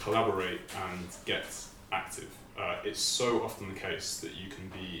then collaborate and get active. It's so often the case that you can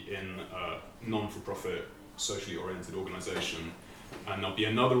be in a non-for-profit, socially oriented organisation, and there'll be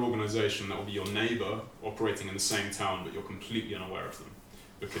another organisation that will be your neighbour operating in the same town, but you're completely unaware of them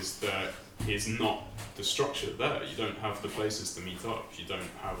because there is not the structure there. You don't have the places to meet up. You don't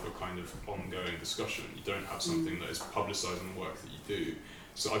have a kind of ongoing discussion. You don't have something that is publicising the work that you do.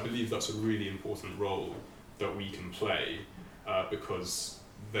 So I believe that's a really important role that we can play because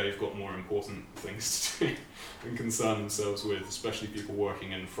they've got more important things to do and concern themselves with, especially people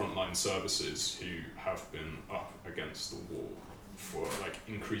working in frontline services who have been up against the wall for like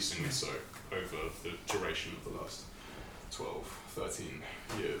increasingly so over the duration of the last 12, 13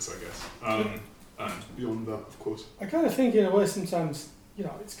 years, I guess. And beyond that, of course. I kind of think in a way sometimes,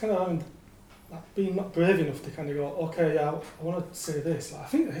 it's kind of like being not brave enough to kind of go, okay, yeah, I want to say this, like, I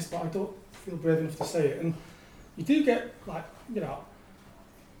think this, but I don't feel brave enough to say it. And you do get like,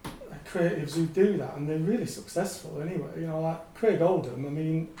 creatives who do that, and they're really successful anyway. Like Craig Oldham,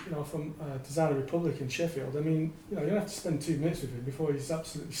 from Designer Republic in Sheffield, you don't have to spend 2 minutes with him before he's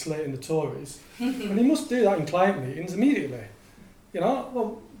absolutely slating the Tories. And he must do that in client meetings immediately.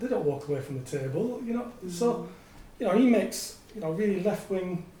 Well, they don't walk away from the table, So, he makes, really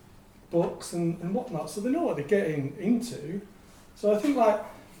left-wing books and whatnot, so they know what they're getting into. So I think,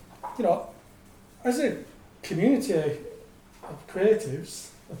 as a community of creatives,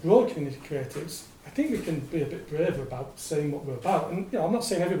 a broad community of creatives, I think we can be a bit braver about saying what we're about. And I'm not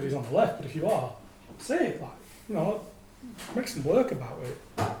saying everybody's on the left, but if you are, say it. Make some work about it.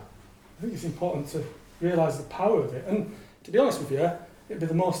 I think it's important to realise the power of it. And to be honest with you, it'll be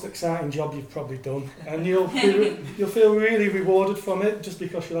the most exciting job you've probably done, and you'll feel really rewarded from it, just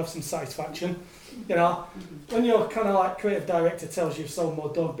because you'll have some satisfaction. When your kind of like creative director tells you you've sold more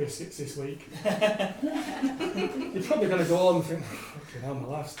dog biscuits this week, you're probably going to go home and think, fucking hell, my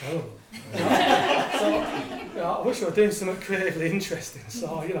life's terrible. So, I wish I were doing something creatively interesting.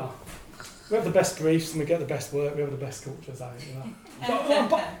 So, we have the best briefs and we get the best work, we have the best cultures, I think,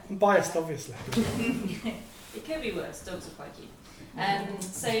 But I'm biased, obviously. It could be worse. Dogs are quite cute.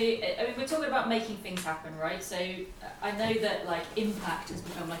 We're talking about making things happen, right? So I know that impact has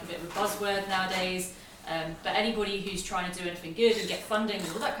become a bit of a buzzword nowadays. But anybody who's trying to do anything good and get funding and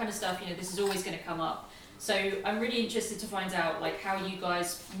all that kind of stuff, this is always going to come up. So I'm really interested to find out how you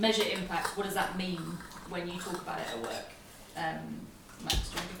guys measure impact. What does that mean when you talk about it at work? Max,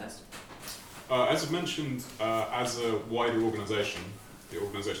 do you want to go first? As I mentioned, as a wider organisation, the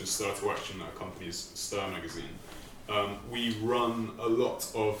organisation Stir to Action that accompanies Stir magazine, we run a lot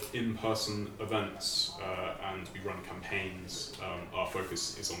of in-person events and we run campaigns. Our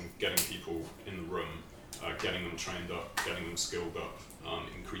focus is on getting people in the room, getting them trained up, getting them skilled up,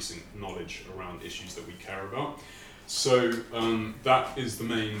 increasing knowledge around issues that we care about. So that is the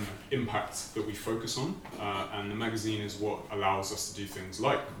main impact that we focus on, and the magazine is what allows us to do things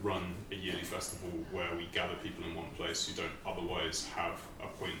like run a yearly festival where we gather people in one place who don't otherwise have a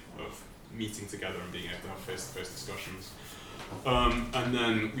point of meeting together and being able to have face-to-face discussions. And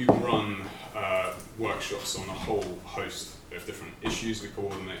then we run workshops on a whole host of different issues. We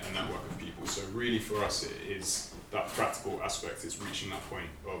coordinate a network of people. So really for us it is that practical aspect, is reaching that point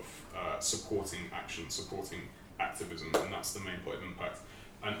of supporting action, supporting activism, and that's the main point of impact.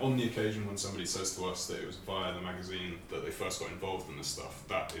 And on the occasion when somebody says to us that it was via the magazine that they first got involved in this stuff,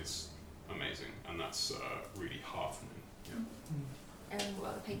 that is amazing, and that's really heartening. Yeah. Erin, what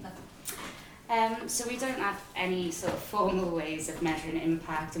about the paper? So we don't have any sort of formal ways of measuring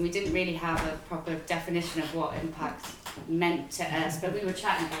impact, and we didn't really have a proper definition of what impact meant to us, but we were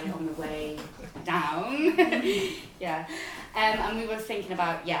chatting about it on the way down. Yeah. And we were thinking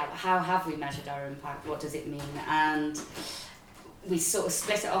about, how have we measured our impact? What does it mean? And we sort of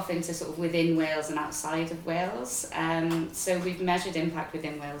split it off into sort of within Wales and outside of Wales. So we've measured impact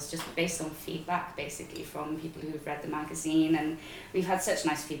within Wales just based on feedback, basically, from people who've read the magazine. And we've had such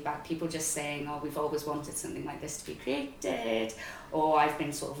nice feedback, people just saying, oh, we've always wanted something like this to be created, or I've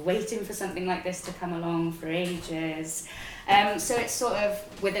been sort of waiting for something like this to come along for ages. So it's sort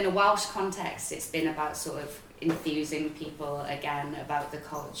of, within a Welsh context, it's been about sort of enthusing people again about the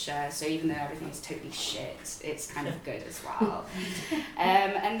culture, so even though everything is totally shit, it's kind of good as well.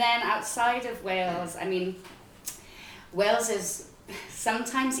 And then outside of Wales, I mean, Wales is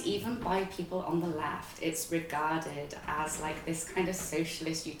sometimes, even by people on the left, it's regarded as like this kind of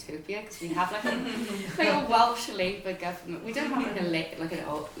socialist utopia, because we have like a Welsh Labour government. We don't have like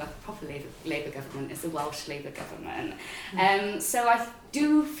a proper Labour government. It's the Welsh Labour government. So I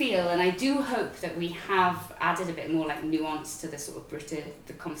do feel, and I do hope, that we have added a bit more like nuance to the sort of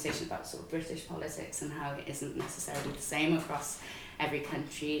the conversation about sort of British politics and how it isn't necessarily the same across every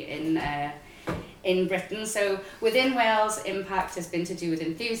country in Britain. So within Wales, impact has been to do with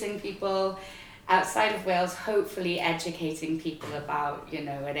enthusing people. Outside of Wales, hopefully educating people about,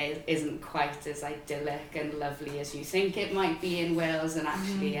 it isn't quite as idyllic and lovely as you think it might be in Wales, and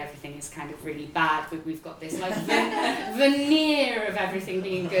actually everything is kind of really bad, but we've got this like veneer of everything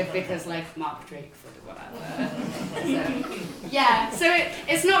being good because like Mark Drakeford or whatever. So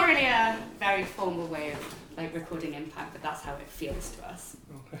it's not really a very formal way of like recording impact, but that's how it feels to us.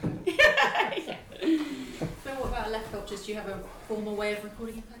 Okay. Yeah. So what about left cultures? Do you have a formal way of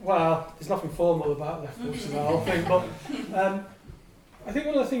recording impact? Well, there's nothing formal about left cultures, I don't think, but I think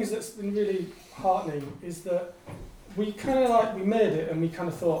one of the things that's been really heartening is that we kind of we made it and we kind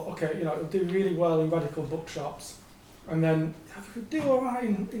of thought, okay, it'll do really well in radical bookshops, and then if we could do all right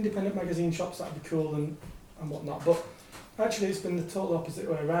in independent magazine shops, that'd be cool and whatnot. But actually, it's been the total opposite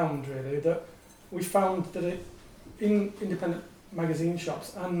way around, really. That we found that in independent magazine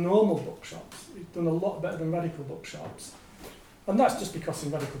shops and normal bookshops, it's done a lot better than radical bookshops. And that's just because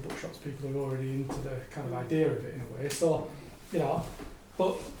in radical bookshops people are already into the kind of idea of it in a way. So,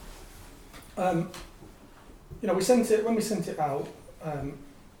 but, we sent it, when we sent it out,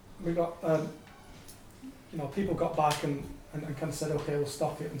 we got, people got back and kind of said, okay, we'll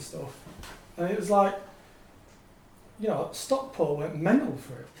stock it and stuff. And it was like, Stockport went mental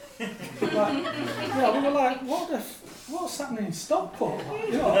for it. We were like, what's happening in Stockport?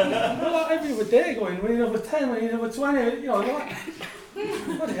 We're like every other day going, we need over 10, we need over 20. We're like,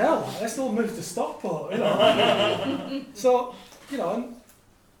 bloody hell, let's all move to Stockport. So,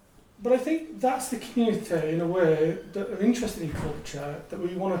 but I think that's the community in a way that are interested in culture, that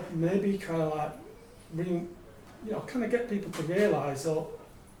we want to maybe kind of like, kind of get people to realise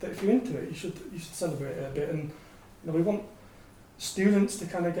that if you're into it, you should celebrate it a bit. And we want students to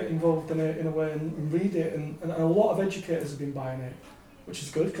kind of get involved in it in a way and read it, and a lot of educators have been buying it, which is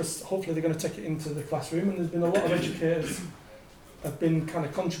good because hopefully they're going to take it into the classroom, and there's been a lot of educators have been kind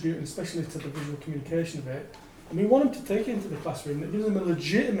of contributing, especially to the visual communication of it, and we want them to take it into the classroom. It gives them a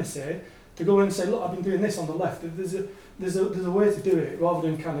legitimacy to go in and say, look, I've been doing this on the left. There's a way to do it, rather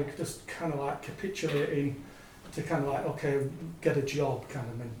than kind of like capitulating to kind of like, okay, get a job kind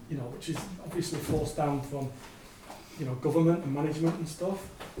of thing, which is obviously forced down from government and management and stuff,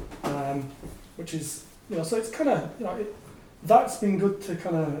 which is, so it's kind of, that's been good to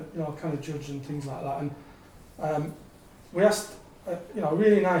kind of judge and things like that. And we asked, a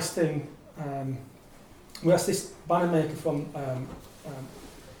really nice thing, we asked this banner maker from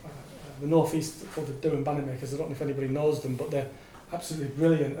the northeast called the Durham Banner Makers. I don't know if anybody knows them, but they're absolutely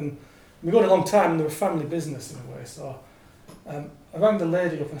brilliant. And we've got a long time, and they're a family business in a way. So I rang the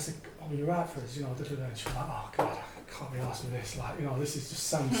lady up and I said, oh, you're right for us, and she was like, oh God, I can't be arsed with this, this is just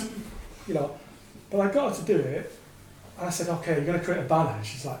sounds, but I got her to do it, and I said, okay, you're going to create a banner, and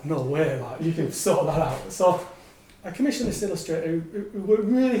she's like, no way, you can sort that out. So I commissioned this illustrator who worked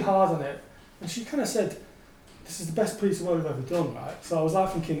really hard on it, and she kind of said, this is the best piece of work we've ever done, right? So I was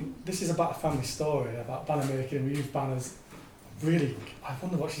thinking, this is about a family story, about banner making, we use banners, really, I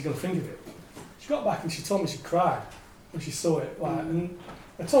wonder what she's going to think of it. She got back and she told me she cried when she saw it, and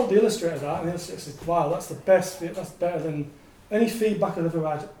I told the illustrator that, and the illustrator said, wow, that's the best, that's better than any feedback I've ever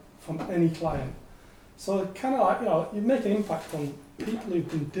had from any client. So kind of you make an impact on people who've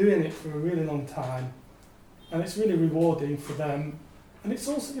been doing it for a really long time, and it's really rewarding for them. And it's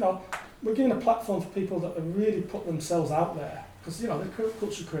also, we're giving a platform for people that have really put themselves out there, because, they're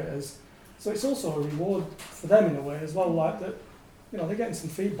culture creators. So it's also a reward for them in a way as well, like that, they're getting some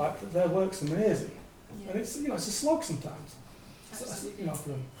feedback that their work's amazing. Yeah. And it's, it's a slog sometimes, for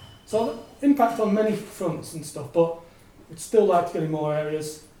them. So impact on many fronts and stuff, but we'd still like to get in more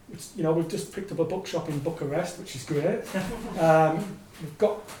areas. We've just picked up a bookshop in Bucharest, which is great. We've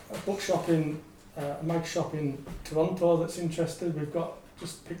got a bookshop a mag shop in Toronto that's interested. We've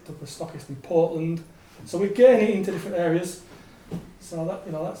just picked up a stockist in Portland. So we're getting it into different areas. So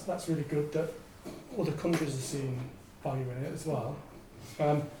that's really good that other countries are seeing value in it as well.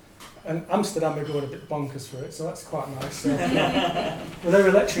 And Amsterdam are going a bit bonkers for it, so that's quite nice. With their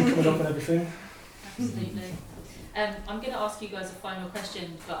election coming up and everything. Absolutely. I'm going to ask you guys a final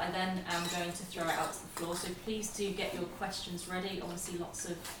question, but I then am going to throw it out to the floor. So please do get your questions ready. I want to see lots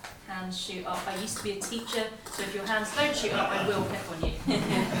of hands shoot up. I used to be a teacher, so if your hands don't shoot up, I will pick on you.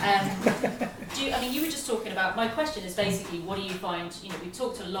 You were just talking about, my question is basically, what do you find, we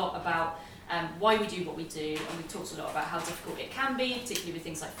talked a lot about why we do what we do, and we've talked a lot about how difficult it can be, particularly with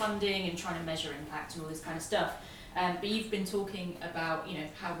things like funding and trying to measure impact and all this kind of stuff. But you've been talking about,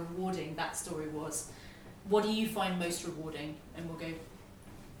 how rewarding that story was. What do you find most rewarding? And we'll go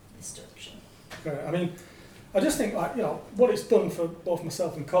this direction. Okay, I just think, what it's done for both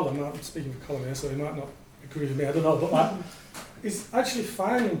myself and Colin, I'm speaking for Colin here, so he might not agree with me, I don't know, but is actually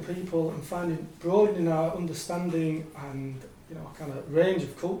finding people and broadening our understanding and, kind of range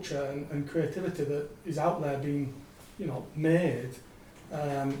of culture and creativity that is out there being, made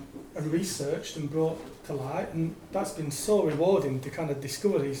and researched and brought to light. And that's been so rewarding to kind of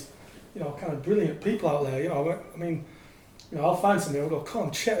discover these kind of brilliant people out there. I'll find somebody, I'll go, come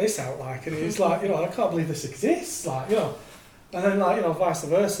on, check this out, and it's like, I can't believe this exists, and then vice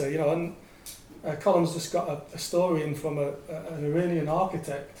versa, and Colin's just got a story in from an Iranian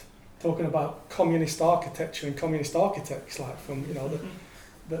architect talking about communist architecture and communist architects, from,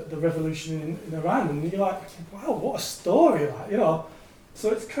 the revolution in Iran, and you're like, wow, what a story, so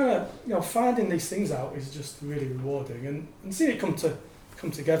it's kind of, finding these things out is just really rewarding, and seeing it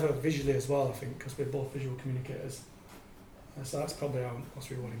come together visually as well, I think, because we're both visual communicators. So that's probably our most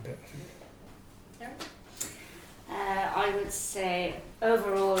rewarding bit, I think. I would say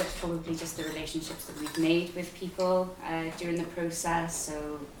overall it's probably just the relationships that we've made with people during the process.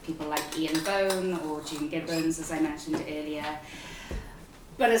 So people like Ian Bone or June Gibbons, as I mentioned earlier.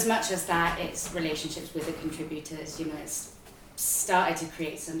 But as much as that, it's relationships with the contributors. It's started to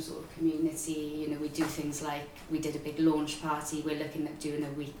create some sort of community. We do things like, we did a big launch party, we're looking at doing a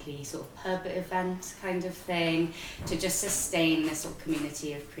weekly sort of pub event kind of thing to just sustain this sort of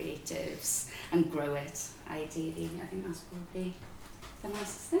community of creatives and grow it, ideally. I think that's probably the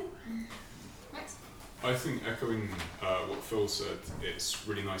nicest thing. Next. I think echoing what Phil said, it's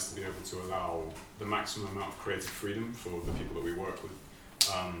really nice to be able to allow the maximum amount of creative freedom for the people that we work with.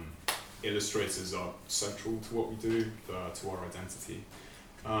 Illustrators are central to what we do, to our identity,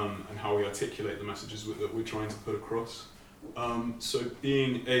 and how we articulate the messages that we're trying to put across. So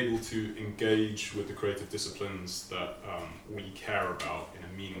being able to engage with the creative disciplines that we care about in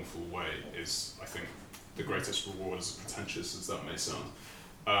a meaningful way is, I think, the greatest reward, as pretentious as that may sound.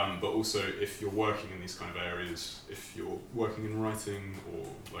 But also, if you're working in these kind of areas, if you're working in writing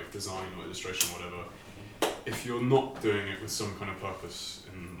or design or illustration or whatever, if you're not doing it with some kind of purpose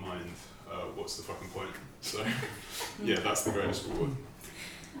in mind, what's the fucking point? So, yeah, that's the greatest reward.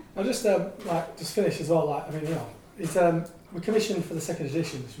 I'll just finish as well. It's we're commissioned for the second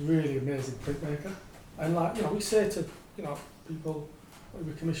edition. This really amazing printmaker, and we say to people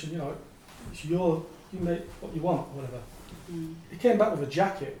we commission, it's you make what you want, or whatever. He came back with a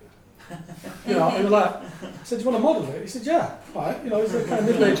jacket. He was like, I said, do you want to model it? He said, yeah. Right. He's a kind of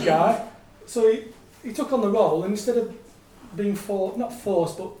middle-aged guy, so he took on the role, and instead of being not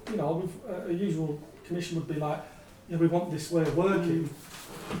forced, but a usual commission would be like, we want this way of working.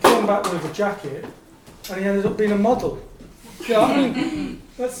 He came back with a jacket, and he ended up being a model.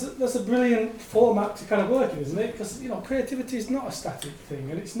 That's a brilliant format to kind of work in, isn't it? Because creativity is not a static thing,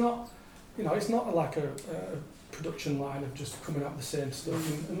 and it's not like a production line of just coming up with the same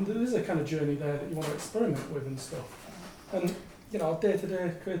stuff. And there is a kind of journey there that you want to experiment with and stuff. And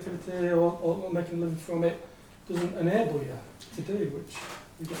day-to-day creativity or making a living from it doesn't enable you to do, which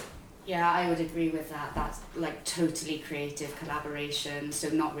you get. Yeah, I would agree with that. That's totally creative collaboration, so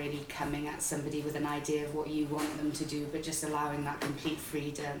not really coming at somebody with an idea of what you want them to do, but just allowing that complete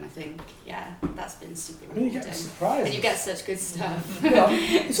freedom. I think, that's been super important. You get surprised. And you get such good stuff.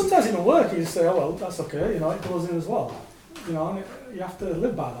 Sometimes it doesn't work, you just say, oh well, that's okay, it goes in as well. you know, and you have to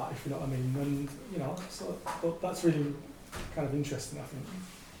live by that, if you know what I mean. And you know, so but that's really kind of interesting, I think.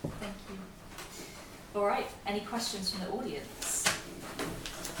 Thank you. All right, any questions from the audience?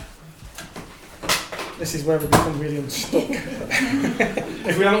 This is where we become really unstuck.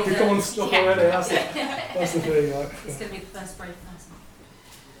 If we haven't become unstuck already, that's the thing. Like, It's going to be the first brave person.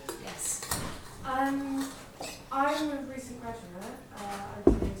 Yes. I'm a recent graduate. I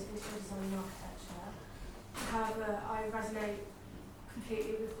did interior design and architecture. However, I resonate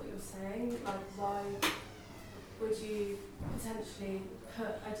completely with what you're saying. Like, why would you potentially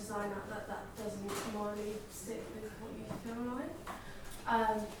put a design out that doesn't morally stick with what you feel like?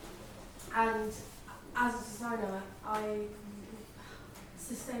 And as a designer,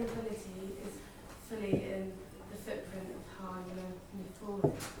 sustainability is fully in the footprint of how I'm going to move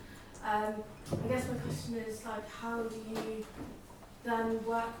forward. I guess my question is, like, how do you then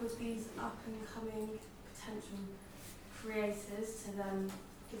work with these up and coming potential creators to then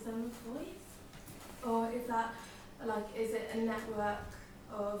give them a voice? Or is that, like, is it a network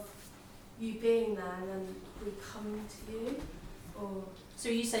of you being there and then we come to you? Or So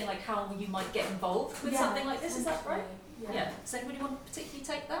are you saying, like, how you might get involved with something like this? Is that right? Yeah. Does anybody want to particularly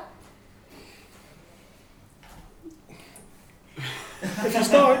take that?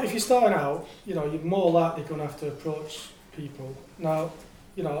 If you're starting out, you know, you're more likely going to have to approach people. Now,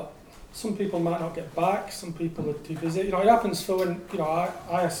 you know, some people might not get back, some people are too busy. You know, it happens for when, you know,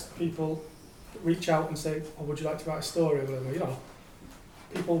 I ask people, reach out and say, oh, would you like to write a story or whatever, you know.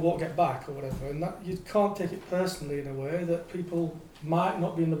 People won't get back or whatever, and that you can't take it personally in a way that people might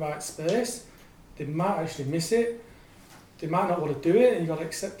not be in the right space, they might actually miss it, they might not want to do it, and you've got to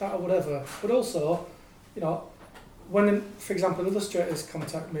accept that or whatever. But also, you know, when, for example, illustrators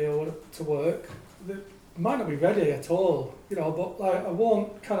contact me or to work, they might not be ready at all, you know, but like I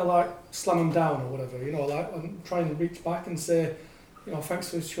won't kind of like slam them down or whatever, you know, like I'm trying to reach back and say, you know, thanks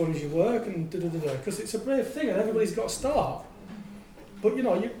for showing us your work and da-da-da-da, because it's a brave thing and everybody's got to start. But you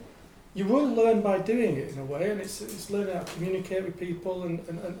know, you will learn by doing it in a way, and it's learning how to communicate with people,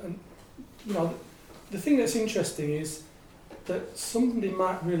 and you know, the thing that's interesting is that somebody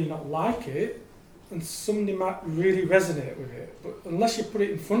might really not like it, and somebody might really resonate with it. But unless you put it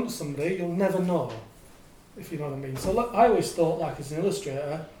in front of somebody, you'll never know, if you know what I mean. So I always thought, like, as an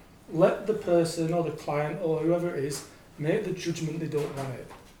illustrator, let the person or the client or whoever it is make the judgment they don't want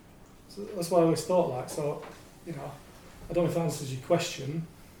it. So that's what I always thought, like. So, you know, I don't know if that answers your question,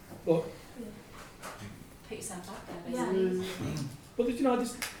 but Put yourself out there, basically. but you know,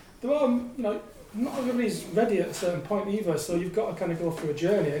 there are, you know, not everybody's ready at a certain point either, so you've got to kind of go through a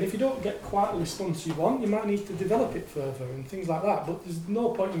journey, and if you don't get quite the response you want, you might need to develop it further and things like that. But there's no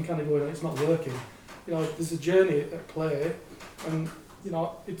point in kind of going, oh, it's not working. You know, there's a journey at play, and you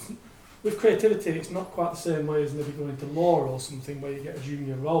know, it's with creativity, it's not quite the same way as maybe going into law or something where you get a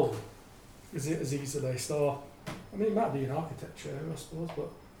junior role, is it as easily? So, I mean, it might be in architecture, I suppose, but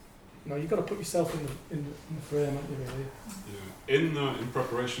you know, you've got to put yourself in the frame, haven't you, really? Yeah. In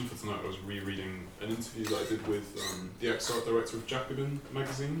preparation for tonight, I was rereading an interview that I did with the ex-art director of Jacobin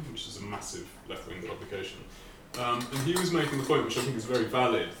magazine, which is a massive left-wing publication. And he was making the point, which I think is very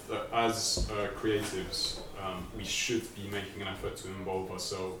valid, that as creatives, we should be making an effort to involve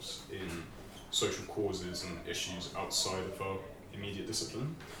ourselves in social causes and issues outside of our immediate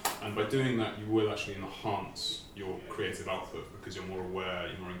discipline. And by doing that, you will actually enhance your creative output because you're more aware,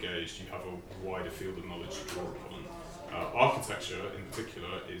 you're more engaged, you have a wider field of knowledge to draw upon. Architecture, in particular,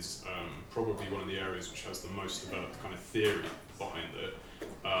 is probably one of the areas which has the most developed kind of theory behind it.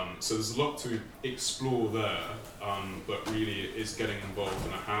 So there's a lot to explore there, but really it is getting involved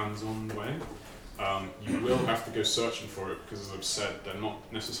in a hands-on way. You will have to go searching for it because, as I've said, they're not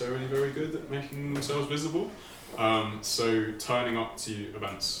necessarily very good at making themselves visible. So turning up to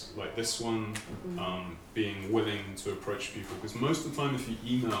events like this one, being willing to approach people, because most of the time if you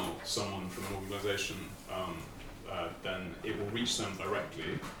email someone from an organisation, then it will reach them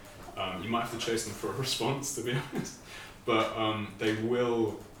directly. You might have to chase them for a response, to be honest, but they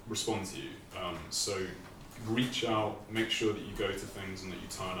will respond to you. So reach out, make sure that you go to things and that you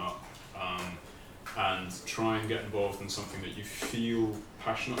turn up, and try and get involved in something that you feel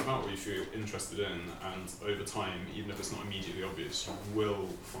passionate about or you feel interested in, and over time, even if it's not immediately obvious, you will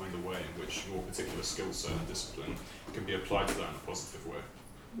find a way in which your particular skill set and discipline can be applied to that in a positive way.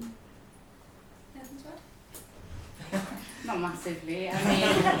 Not massively. I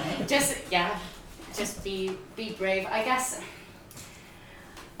mean, just be brave. I guess,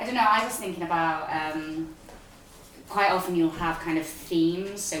 I don't know, I was thinking about, quite often you'll have kind of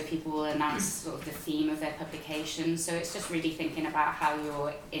themes, so people will announce sort of the theme of their publication, so it's just really thinking about how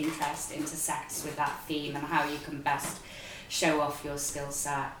your interest intersects with that theme and how you can best show off your skill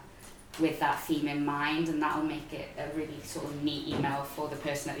set with that theme in mind, and that'll make it a really sort of neat email for the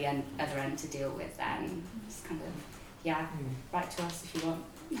person at the other end to deal with then. It's kind of, write to us if you want.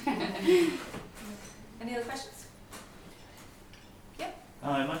 Any other questions?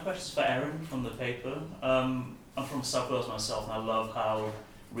 My question's for Erin from the paper. I'm from South Wales myself, and I love how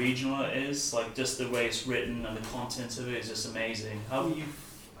regional it is. Like, just the way it's written and the content of it is just amazing. How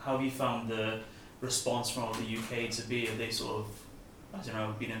have you found the response from the UK to be? Have they sort of, I don't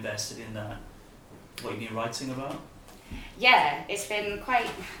know, been invested in that, what you've been writing about? Yeah, it's been quite,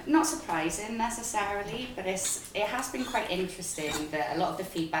 not surprising necessarily, but it has been quite interesting that a lot of the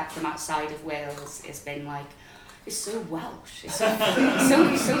feedback from outside of Wales has been like, it's so Welsh, it's so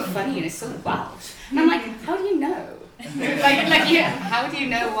funny and it's so Welsh. And I'm like, how do you know? How do you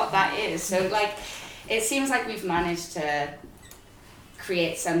know what that is? So like, it seems like we've managed to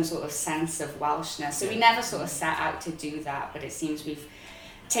create some sort of sense of Welshness. So we never sort of set out to do that, but it seems we've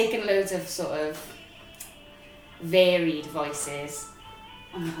taken loads of sort of varied voices.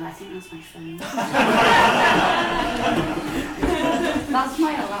 Oh my god, I think that's my phone. That's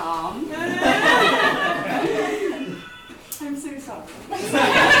my alarm. I'm so sorry.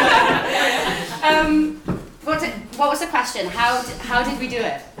 What was the question? How did we do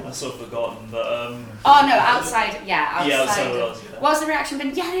it? I've sort of forgotten, but Oh no, outside. outside Wales. What's the reaction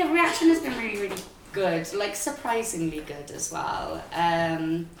been? Yeah, the reaction has been really, really good. Like surprisingly good as well.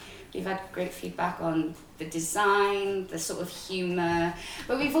 We've had great feedback on the design, the sort of humour,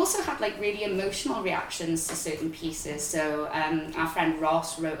 but we've also had like really emotional reactions to certain pieces. So our friend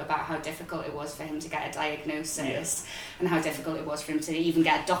Ross wrote about how difficult it was for him to get a diagnosis and how difficult it was for him to even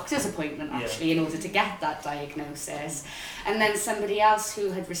get a doctor's appointment actually in order to get that diagnosis. And then somebody else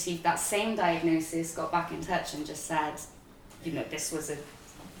who had received that same diagnosis got back in touch and just said, you know, this was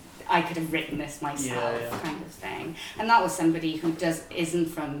I could have written this myself, kind of thing. And that was somebody who isn't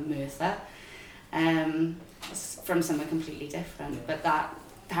from Merthyr, from somewhere completely different. But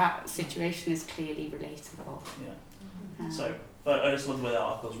that situation is clearly relatable. But I just love the way the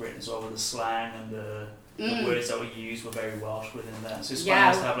article's written as well, with the slang and the words that were used were very Welsh within that. So it's quite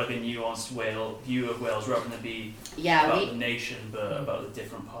nice to have like a nuanced view of Wales rather than be about the nation, but about the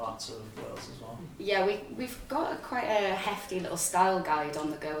different parts of Wales as well. Yeah, we've got quite a hefty little style guide on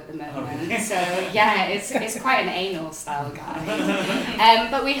the go at the moment. So yeah, it's quite an anal style guide.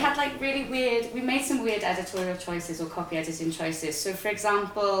 But we had like really weird. We made some weird editorial choices or copy editing choices. So for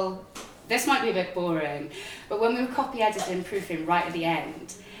example, this might be a bit boring, but when we were copy editing and proofing right at the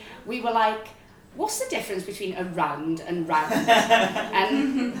end, we were like, what's the difference between a round and round?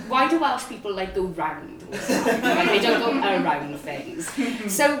 And why do Welsh people like go round? Like they don't go around things.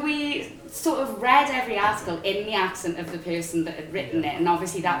 So we sort of read every article in the accent of the person that had written it, and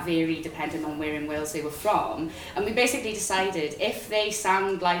obviously that varied depending on where in Wales they were from. And we basically decided if they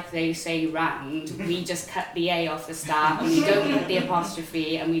sound like they say round, we just cut the A off the start and we don't put the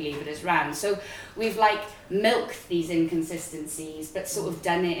apostrophe and we leave it as round. So we've like milked these inconsistencies, but sort of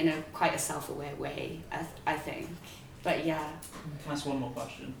done it in quite a self-aware way, I think. But yeah. Can I ask one more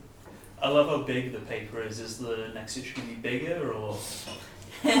question? I love how big the paper is. Is the next issue going to be bigger or?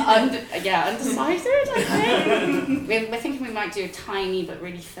 Undecided, I think. We're thinking we might do a tiny but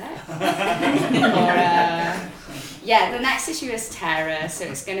really thick. The next issue is Terror, so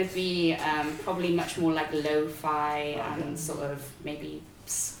it's going to be probably much more like lo-fi and sort of maybe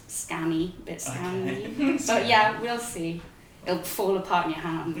scammy, a bit scammy. Okay. But yeah, we'll see. It'll fall apart in your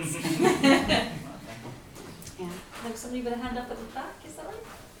hands. Like somebody with a hand up at the back, is that right?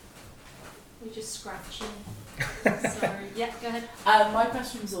 We're just scratching. Sorry. Yeah, go ahead. My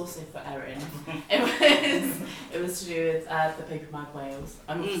question was also for Erin. It was to do with the Paper Mag Wales.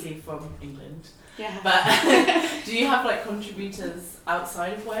 I'm obviously from England. Yeah. But do you have like contributors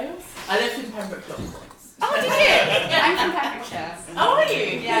outside of Wales? I lived in Pembroke once. Oh, did you? I'm from Pembrokeshire. Oh, are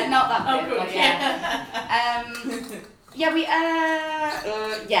you? Yeah, not that big. Cool. But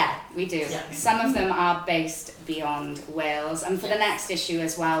we do. Yeah. Some of them are based beyond Wales, and for the next issue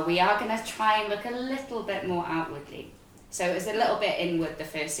as well, we are going to try and look a little bit more outwardly. So it was a little bit inward the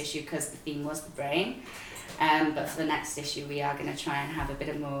first issue because the theme was the brain, but for the next issue, we are going to try and have a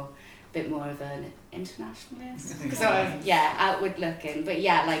bit more of an internationalist, sort of, outward looking. But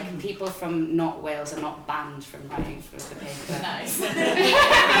yeah, like people from not Wales are not banned from writing for the paper. Nice.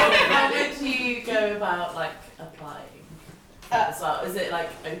 How would you go about like applying? As well? Is it like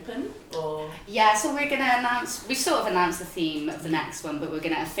open or? Yeah, so we're going to we sort of announced the theme of the next one, but we're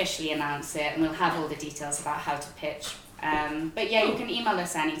going to officially announce it, and we'll have all the details about how to pitch. But yeah, you can email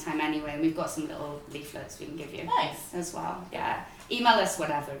us anytime anyway, and we've got some little leaflets we can give you. Nice. As well, yeah. Email us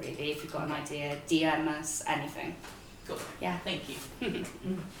whatever really, if you've got an idea, DM us, anything. Cool. Yeah. Thank you. Right.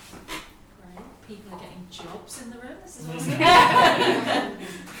 People are getting jobs in the room. This is awesome.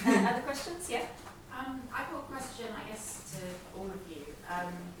 Other questions? Yeah. I've got a question, I guess, to all of you.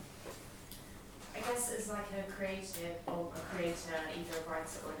 I guess as like a creative or a creator, either a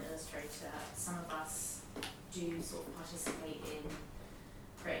writer or an illustrator, some of us do sort of participate in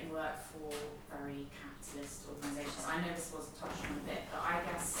creating work for very capitalist organisations. I know this was touched on a bit, but I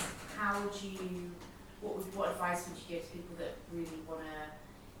guess what advice would you give to people that really want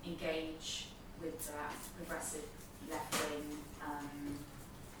to engage with that progressive left-wing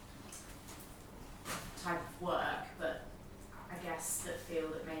type of work, but I guess that feel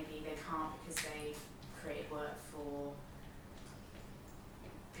that maybe they can't because they create work for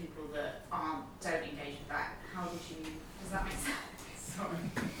people that don't engage with that? Does that make sense? Sorry.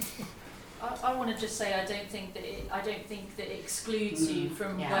 I want to just say I don't think that it excludes you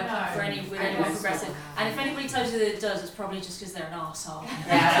from Yeah. working No. for anyone progressive. And if anybody tells you that it does, it's probably just because they're an arsehole.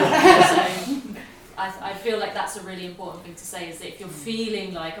 So I feel like that's a really important thing to say, is that if you're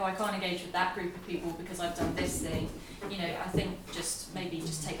feeling like, oh, I can't engage with that group of people because I've done this thing, I think maybe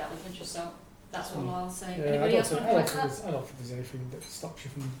just take that with a pinch of salt. That's all I'll say. Anybody else want to add to that? I don't think there's anything that stops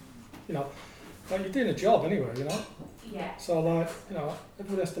you from, like you're doing a job anyway, Yeah. So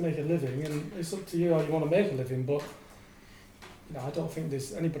everybody has to make a living, and it's up to you how you want to make a living. But I don't think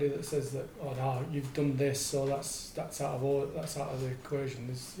there's anybody that says that, oh no, you've done this, so that's out of the equation.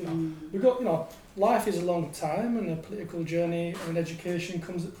 There's we've got life is a long time, and a political journey and education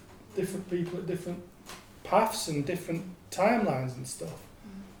comes at different people at different paths and different timelines and stuff.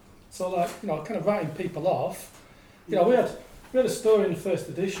 So kind of writing people off. We had a story in the first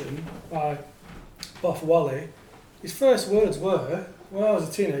edition by Boff Wally. His first words were, when I was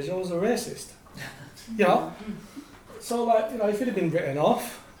a teenager, I was a racist. So if it had been written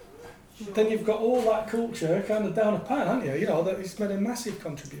off, then you've got all that culture kind of down a pan, haven't you? That he's made a massive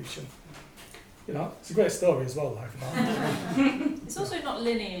contribution. It's a great story as well, It's also not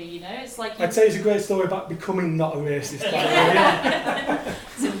linear, it's like... I'd say it's a great story about becoming not a racist.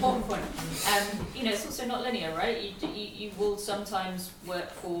 It's an important point. It's also not linear, right? You will sometimes work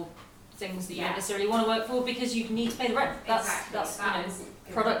for things that you don't necessarily want to work for because you need to pay the rent. That's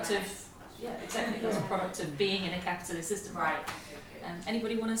product of... Yeah, exactly. That's a product of being in a capitalist system. Right.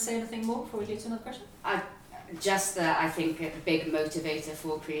 Anybody want to say anything more before we go to another question? Just that I think a big motivator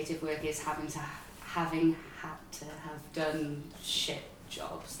for creative work is having had to have done shit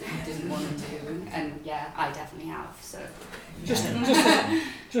jobs that you didn't want to do, and yeah, I definitely have. So just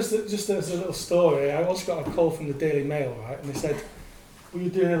as a little story, I once got a call from the Daily Mail, right, and they said, "Will you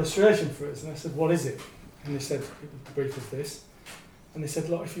do an illustration for us?" And I said, "What is it?" And they said, "The brief is this." And they said,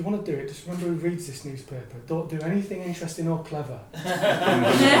 "Look, if you want to do it, just remember who reads this newspaper. Don't do anything interesting or clever."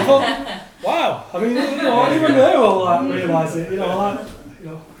 I thought, wow. I mean, even they all realise it.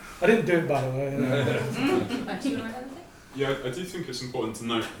 I didn't do it, by the way. Yeah, I do think it's important to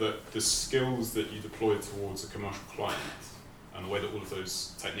note that the skills that you deploy towards a commercial client and the way that all of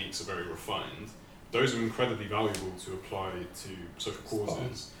those techniques are very refined, those are incredibly valuable to apply to social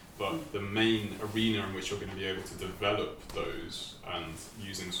causes. But the main arena in which you're going to be able to develop those and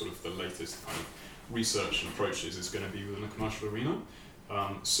using sort of the latest kind of research and approaches is going to be within a commercial arena.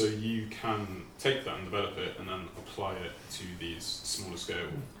 So you can take that and develop it and then apply it to these smaller scale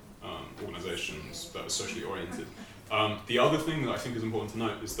organisations that are socially oriented. The other thing that I think is important to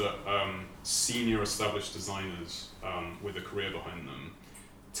note is that senior established designers with a career behind them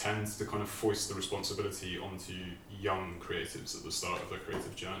tend to kind of foist the responsibility onto young creatives at the start of their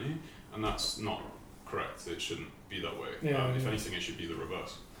creative journey, and that's not correct. It shouldn't be that way. If anything, it should be the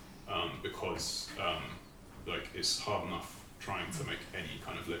reverse, because it's hard enough trying to make any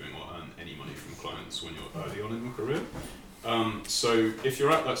kind of living or earn any money from clients when you're early on in your career. So if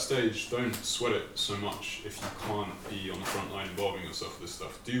you're at that stage, don't sweat it so much if you can't be on the front line involving yourself with this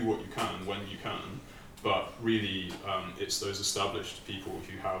stuff. Do what you can when you can, but really it's those established people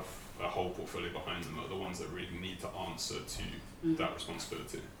who have a whole portfolio behind them are the ones that really need to answer to that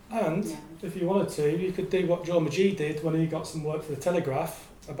responsibility. And if you wanted to, you could do what Joe McGee did when he got some work for the Telegraph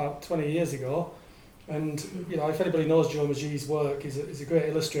about 20 years ago. And if anybody knows Joe McGee's work, he's a great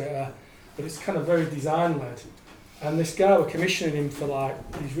illustrator, but it's kind of very design-led. And this guy were commissioning him for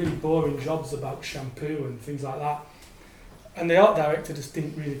these really boring jobs about shampoo and things like that. And the art director just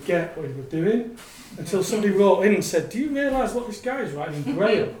didn't really get what he was doing until somebody wrote in and said, "Do you realise what this guy is writing in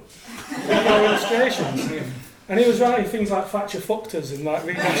Braille? All our illustrations." And he was writing things like Thatcher fucked us and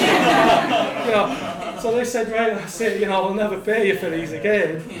So they said, "Right, that's it. We'll never pay you for these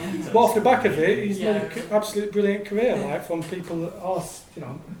again." But off the back of it, he's made an absolute brilliant career, from people that are,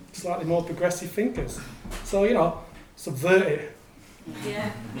 slightly more progressive thinkers. So subvert it.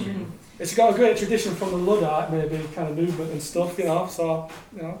 Yeah. It's got a great tradition from the Luddite, maybe, kind of movement and stuff, so,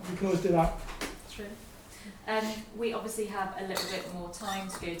 you can always do that. True. We obviously have a little bit more time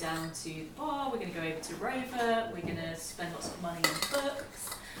to go down to the bar. We're going to go over to Rover. We're going to spend lots of money on books.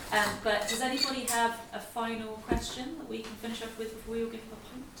 But does anybody have a final question that we can finish off with before we all give them a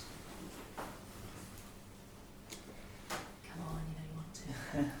pint? Come on, you know you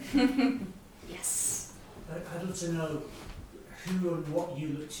want to. Yes. I'd love to know who and what you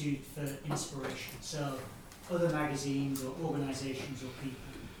look to for inspiration. So, other magazines or organisations or people.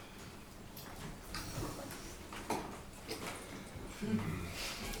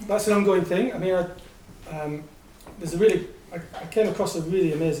 That's an ongoing thing. I mean, I came across a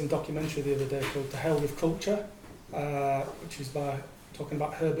really amazing documentary the other day called To Hell with Culture, which is talking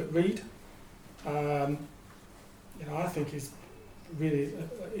about Herbert Reed. I think he's really an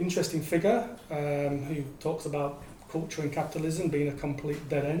interesting figure who talks about culture and capitalism being a complete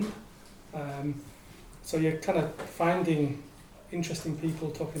dead end. So you're kind of finding interesting people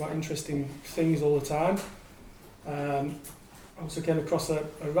talking about interesting things all the time. I also came across a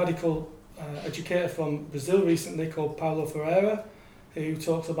radical educator from Brazil recently called Paulo Ferreira, who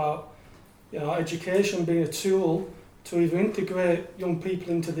talks about education being a tool to either integrate young people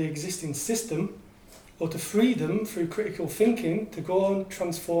into the existing system or to free them through critical thinking to go and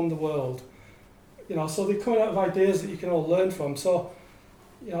transform the world. So they're coming out of ideas that you can all learn from. So,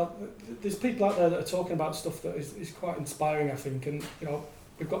 there's people out there that are talking about stuff that is quite inspiring, I think. And,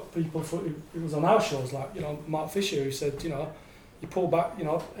 we've got people who was on our shows, like, Mark Fisher, who said, you pull back,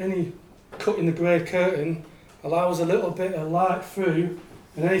 any cut in the grey curtain allows a little bit of light through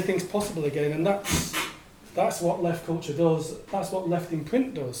and anything's possible again. And that's what left culture does. That's what left in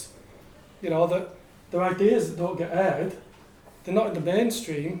print does. That they're ideas that don't get aired. They're not in the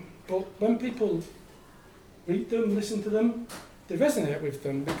mainstream, but when people read them, listen to them, they resonate with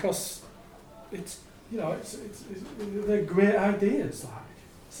them because they're great ideas.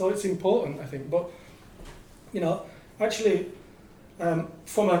 So it's important, I think. But, actually,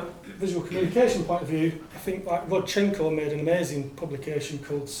 from a visual communication point of view, I think Rodchenko made an amazing publication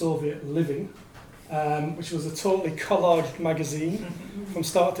called Soviet Living, which was a totally collaged magazine from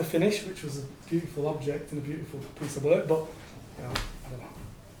start to finish, which was a beautiful object and a beautiful piece of work, but I don't know,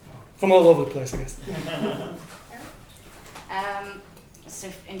 from all over the place, I guess. So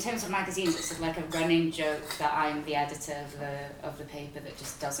in terms of magazines, it's like a running joke that I'm the editor of the paper that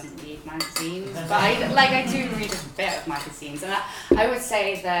just doesn't read magazines. But I do read a bit of magazines, and I would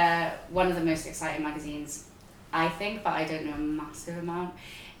say they're one of the most exciting magazines, I think, but I don't know a massive amount,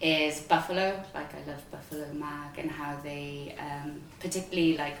 is Buffalo. I love Buffalo Mag and how they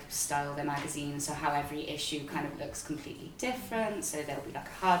particularly style their magazines, so how every issue kind of looks completely different. So there'll be a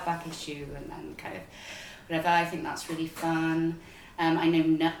hardback issue and then kind of whatever. I think that's really fun. I know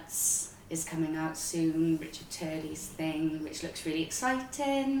Nuts is coming out soon, Richard Turley's thing, which looks really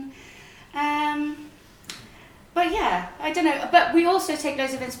exciting. But yeah, I don't know. But we also take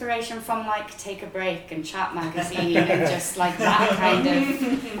loads of inspiration from Take a Break and Chat magazine and just that kind of,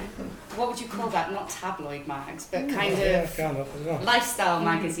 what would you call that? Not tabloid mags, but kind of lifestyle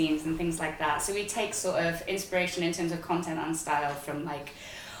magazines and things like that. So we take sort of inspiration in terms of content and style from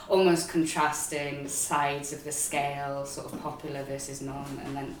almost contrasting sides of the scale, sort of popular versus non,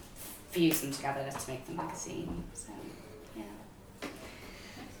 and then fuse them together to make the magazine. So,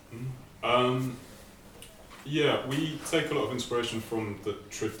 yeah, we take a lot of inspiration from the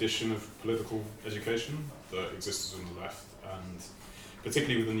tradition of political education that exists on the left, and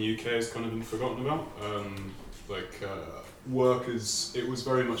particularly within the UK has kind of been forgotten about. Workers, it was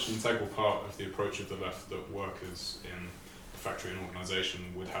very much an integral part of the approach of the left that workers in factory and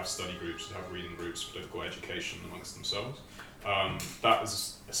organisation would have study groups, would have reading groups, political education amongst themselves. That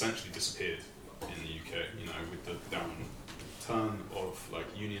has essentially disappeared in the UK, with the downturn of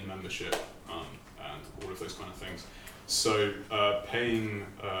union membership and all of those kind of things. So paying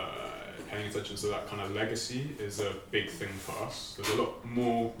attention to that kind of legacy is a big thing for us. There's a lot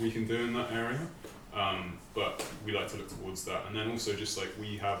more we can do in that area, but we like to look towards that. And then also just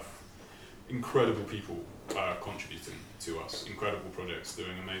we have incredible people contributing to us, incredible projects,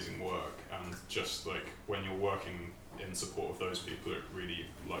 doing amazing work, and just when you're working in support of those people, it really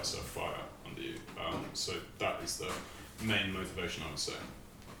lights a fire under you. So that is the main motivation, I would say.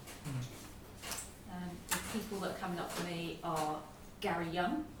 The people that are coming up for me are Gary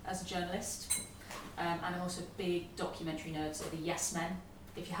Young as a journalist, and I'm also a big documentary nerd, so the Yes Men.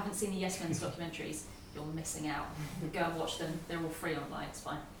 If you haven't seen the Yes Men's documentaries, you're missing out. Go and watch them. They're all free online. It's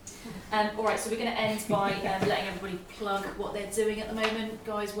fine. All right, so we're going to end by letting everybody plug what they're doing at the moment.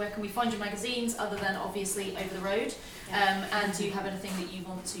 Guys, where can we find your magazines other than obviously over the road? And do you have anything that you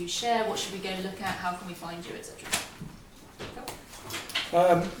want to share? What should we go look at? How can we find you, etc.?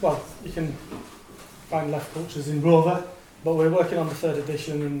 Well, you can find Left Cultures in Rover, but we're working on the 3rd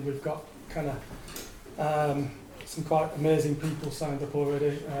edition and we've got kind of some quite amazing people signed up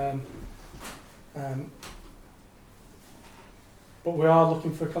already. But we are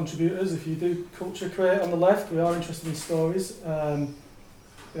looking for contributors. If you do culture create on the left, we are interested in stories. And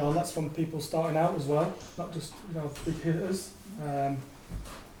that's from people starting out as well, not just big hitters.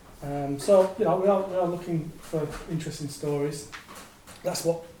 So we are looking for interesting stories. That's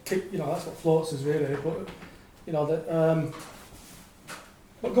what that's what floats us really. But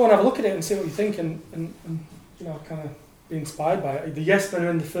but go and have a look at it and see what you think, and kind of be inspired by it. The Yes Men are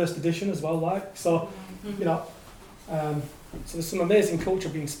in the 1st edition as well, so so there's some amazing culture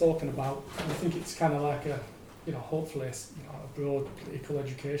being spoken about, and I think it's kind of like a hopefully a broad political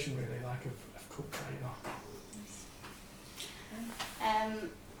education really, of culture.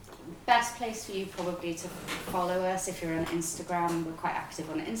 Best place for you probably to follow us if you're on Instagram. We're quite active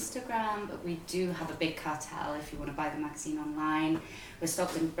on Instagram, but we do have a big cartel if you want to buy the magazine online. We're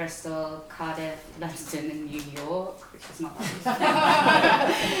stocked in Bristol, Cardiff, London and New York, which is not that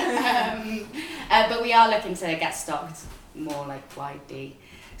but we are looking to get stocked more widely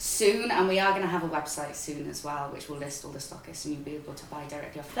soon, and we are going to have a website soon as well, which will list all the stockists and you'll be able to buy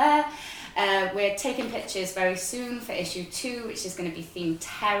directly off there. We're taking pictures very soon for issue 2, which is going to be themed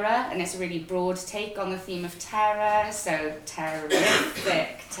terror, and it's a really broad take on the theme of terror. So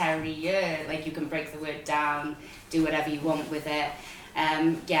terrorific, terrier, you can break the word down, do whatever you want with it.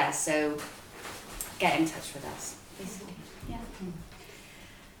 So get in touch with us, basically.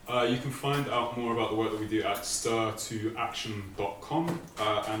 You can find out more about the work that we do at stir2action.com,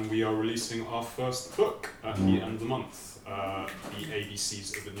 and we are releasing our first book at the end of the month, The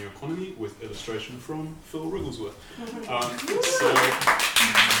ABCs of the New Economy, with illustration from Phil Wrigglesworth. So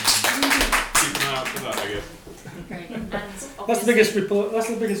keep an eye out for that, I guess. Great. That's the biggest report. That's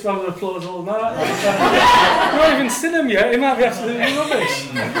the biggest round of applause all night. I've not even seen him yet. He might be absolutely rubbish.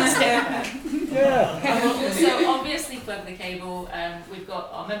 So obviously plug the cable. We've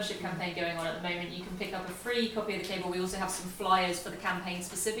got our membership campaign going on at the moment. You can pick up a free copy of the cable. We also have some flyers for the campaign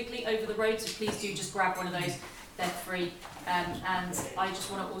specifically over the road, so please do just grab one of those. They're free. And I just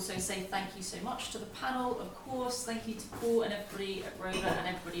want to also say thank you so much to the panel, of course. Thank you to Paul and everybody at Rover and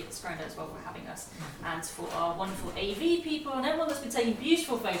everybody at Scrandit as well for having us, and for our wonderful AV people and everyone that's been taking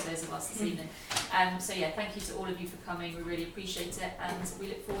beautiful photos of us this evening. Thank you to all of you for coming. We really appreciate it, and we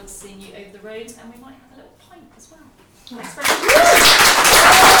look forward to seeing you over the road, and we might have a little pint as well. Thanks very much.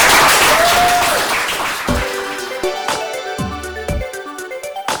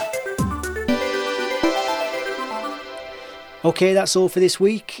 Okay, that's all for this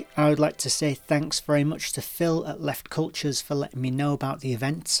week. I would like to say thanks very much to Phil at Left Cultures for letting me know about the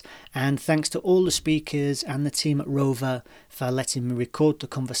event, and thanks to all the speakers and the team at Rover for letting me record the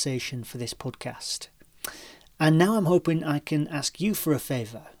conversation for this podcast. And now I'm hoping I can ask you for a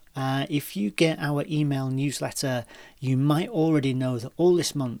favour. If you get our email newsletter, you might already know that all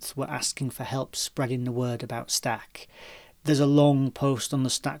this month we're asking for help spreading the word about Stack. There's a long post on the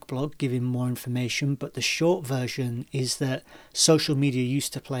Stack blog giving more information, but the short version is that social media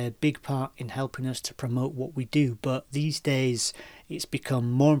used to play a big part in helping us to promote what we do, but these days it's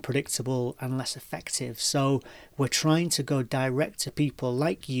become more unpredictable and less effective. So we're trying to go direct to people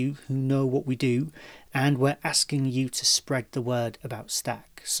like you who know what we do, and we're asking you to spread the word about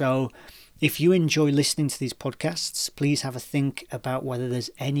Stack. So if you enjoy listening to these podcasts, please have a think about whether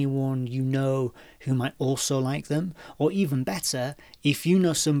there's anyone you know who might also like them, or even better, if you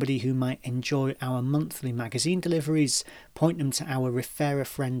know somebody who might enjoy our monthly magazine deliveries, point them to our Refer a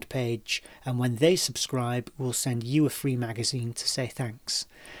Friend page, and when they subscribe, we'll send you a free magazine to say thanks.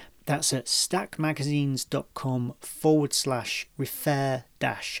 That's at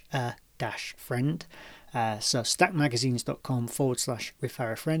stackmagazines.com/refer-a-friend. So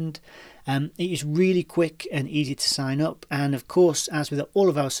stackmagazines.com/refer-a-friend. It is really quick and easy to sign up, and of course, as with all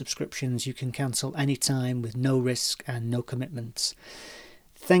of our subscriptions, you can cancel anytime with no risk and no commitments.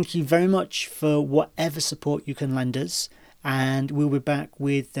 Thank you very much for whatever support you can lend us, and we'll be back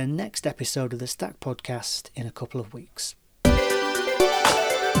with the next episode of the Stack podcast in a couple of weeks.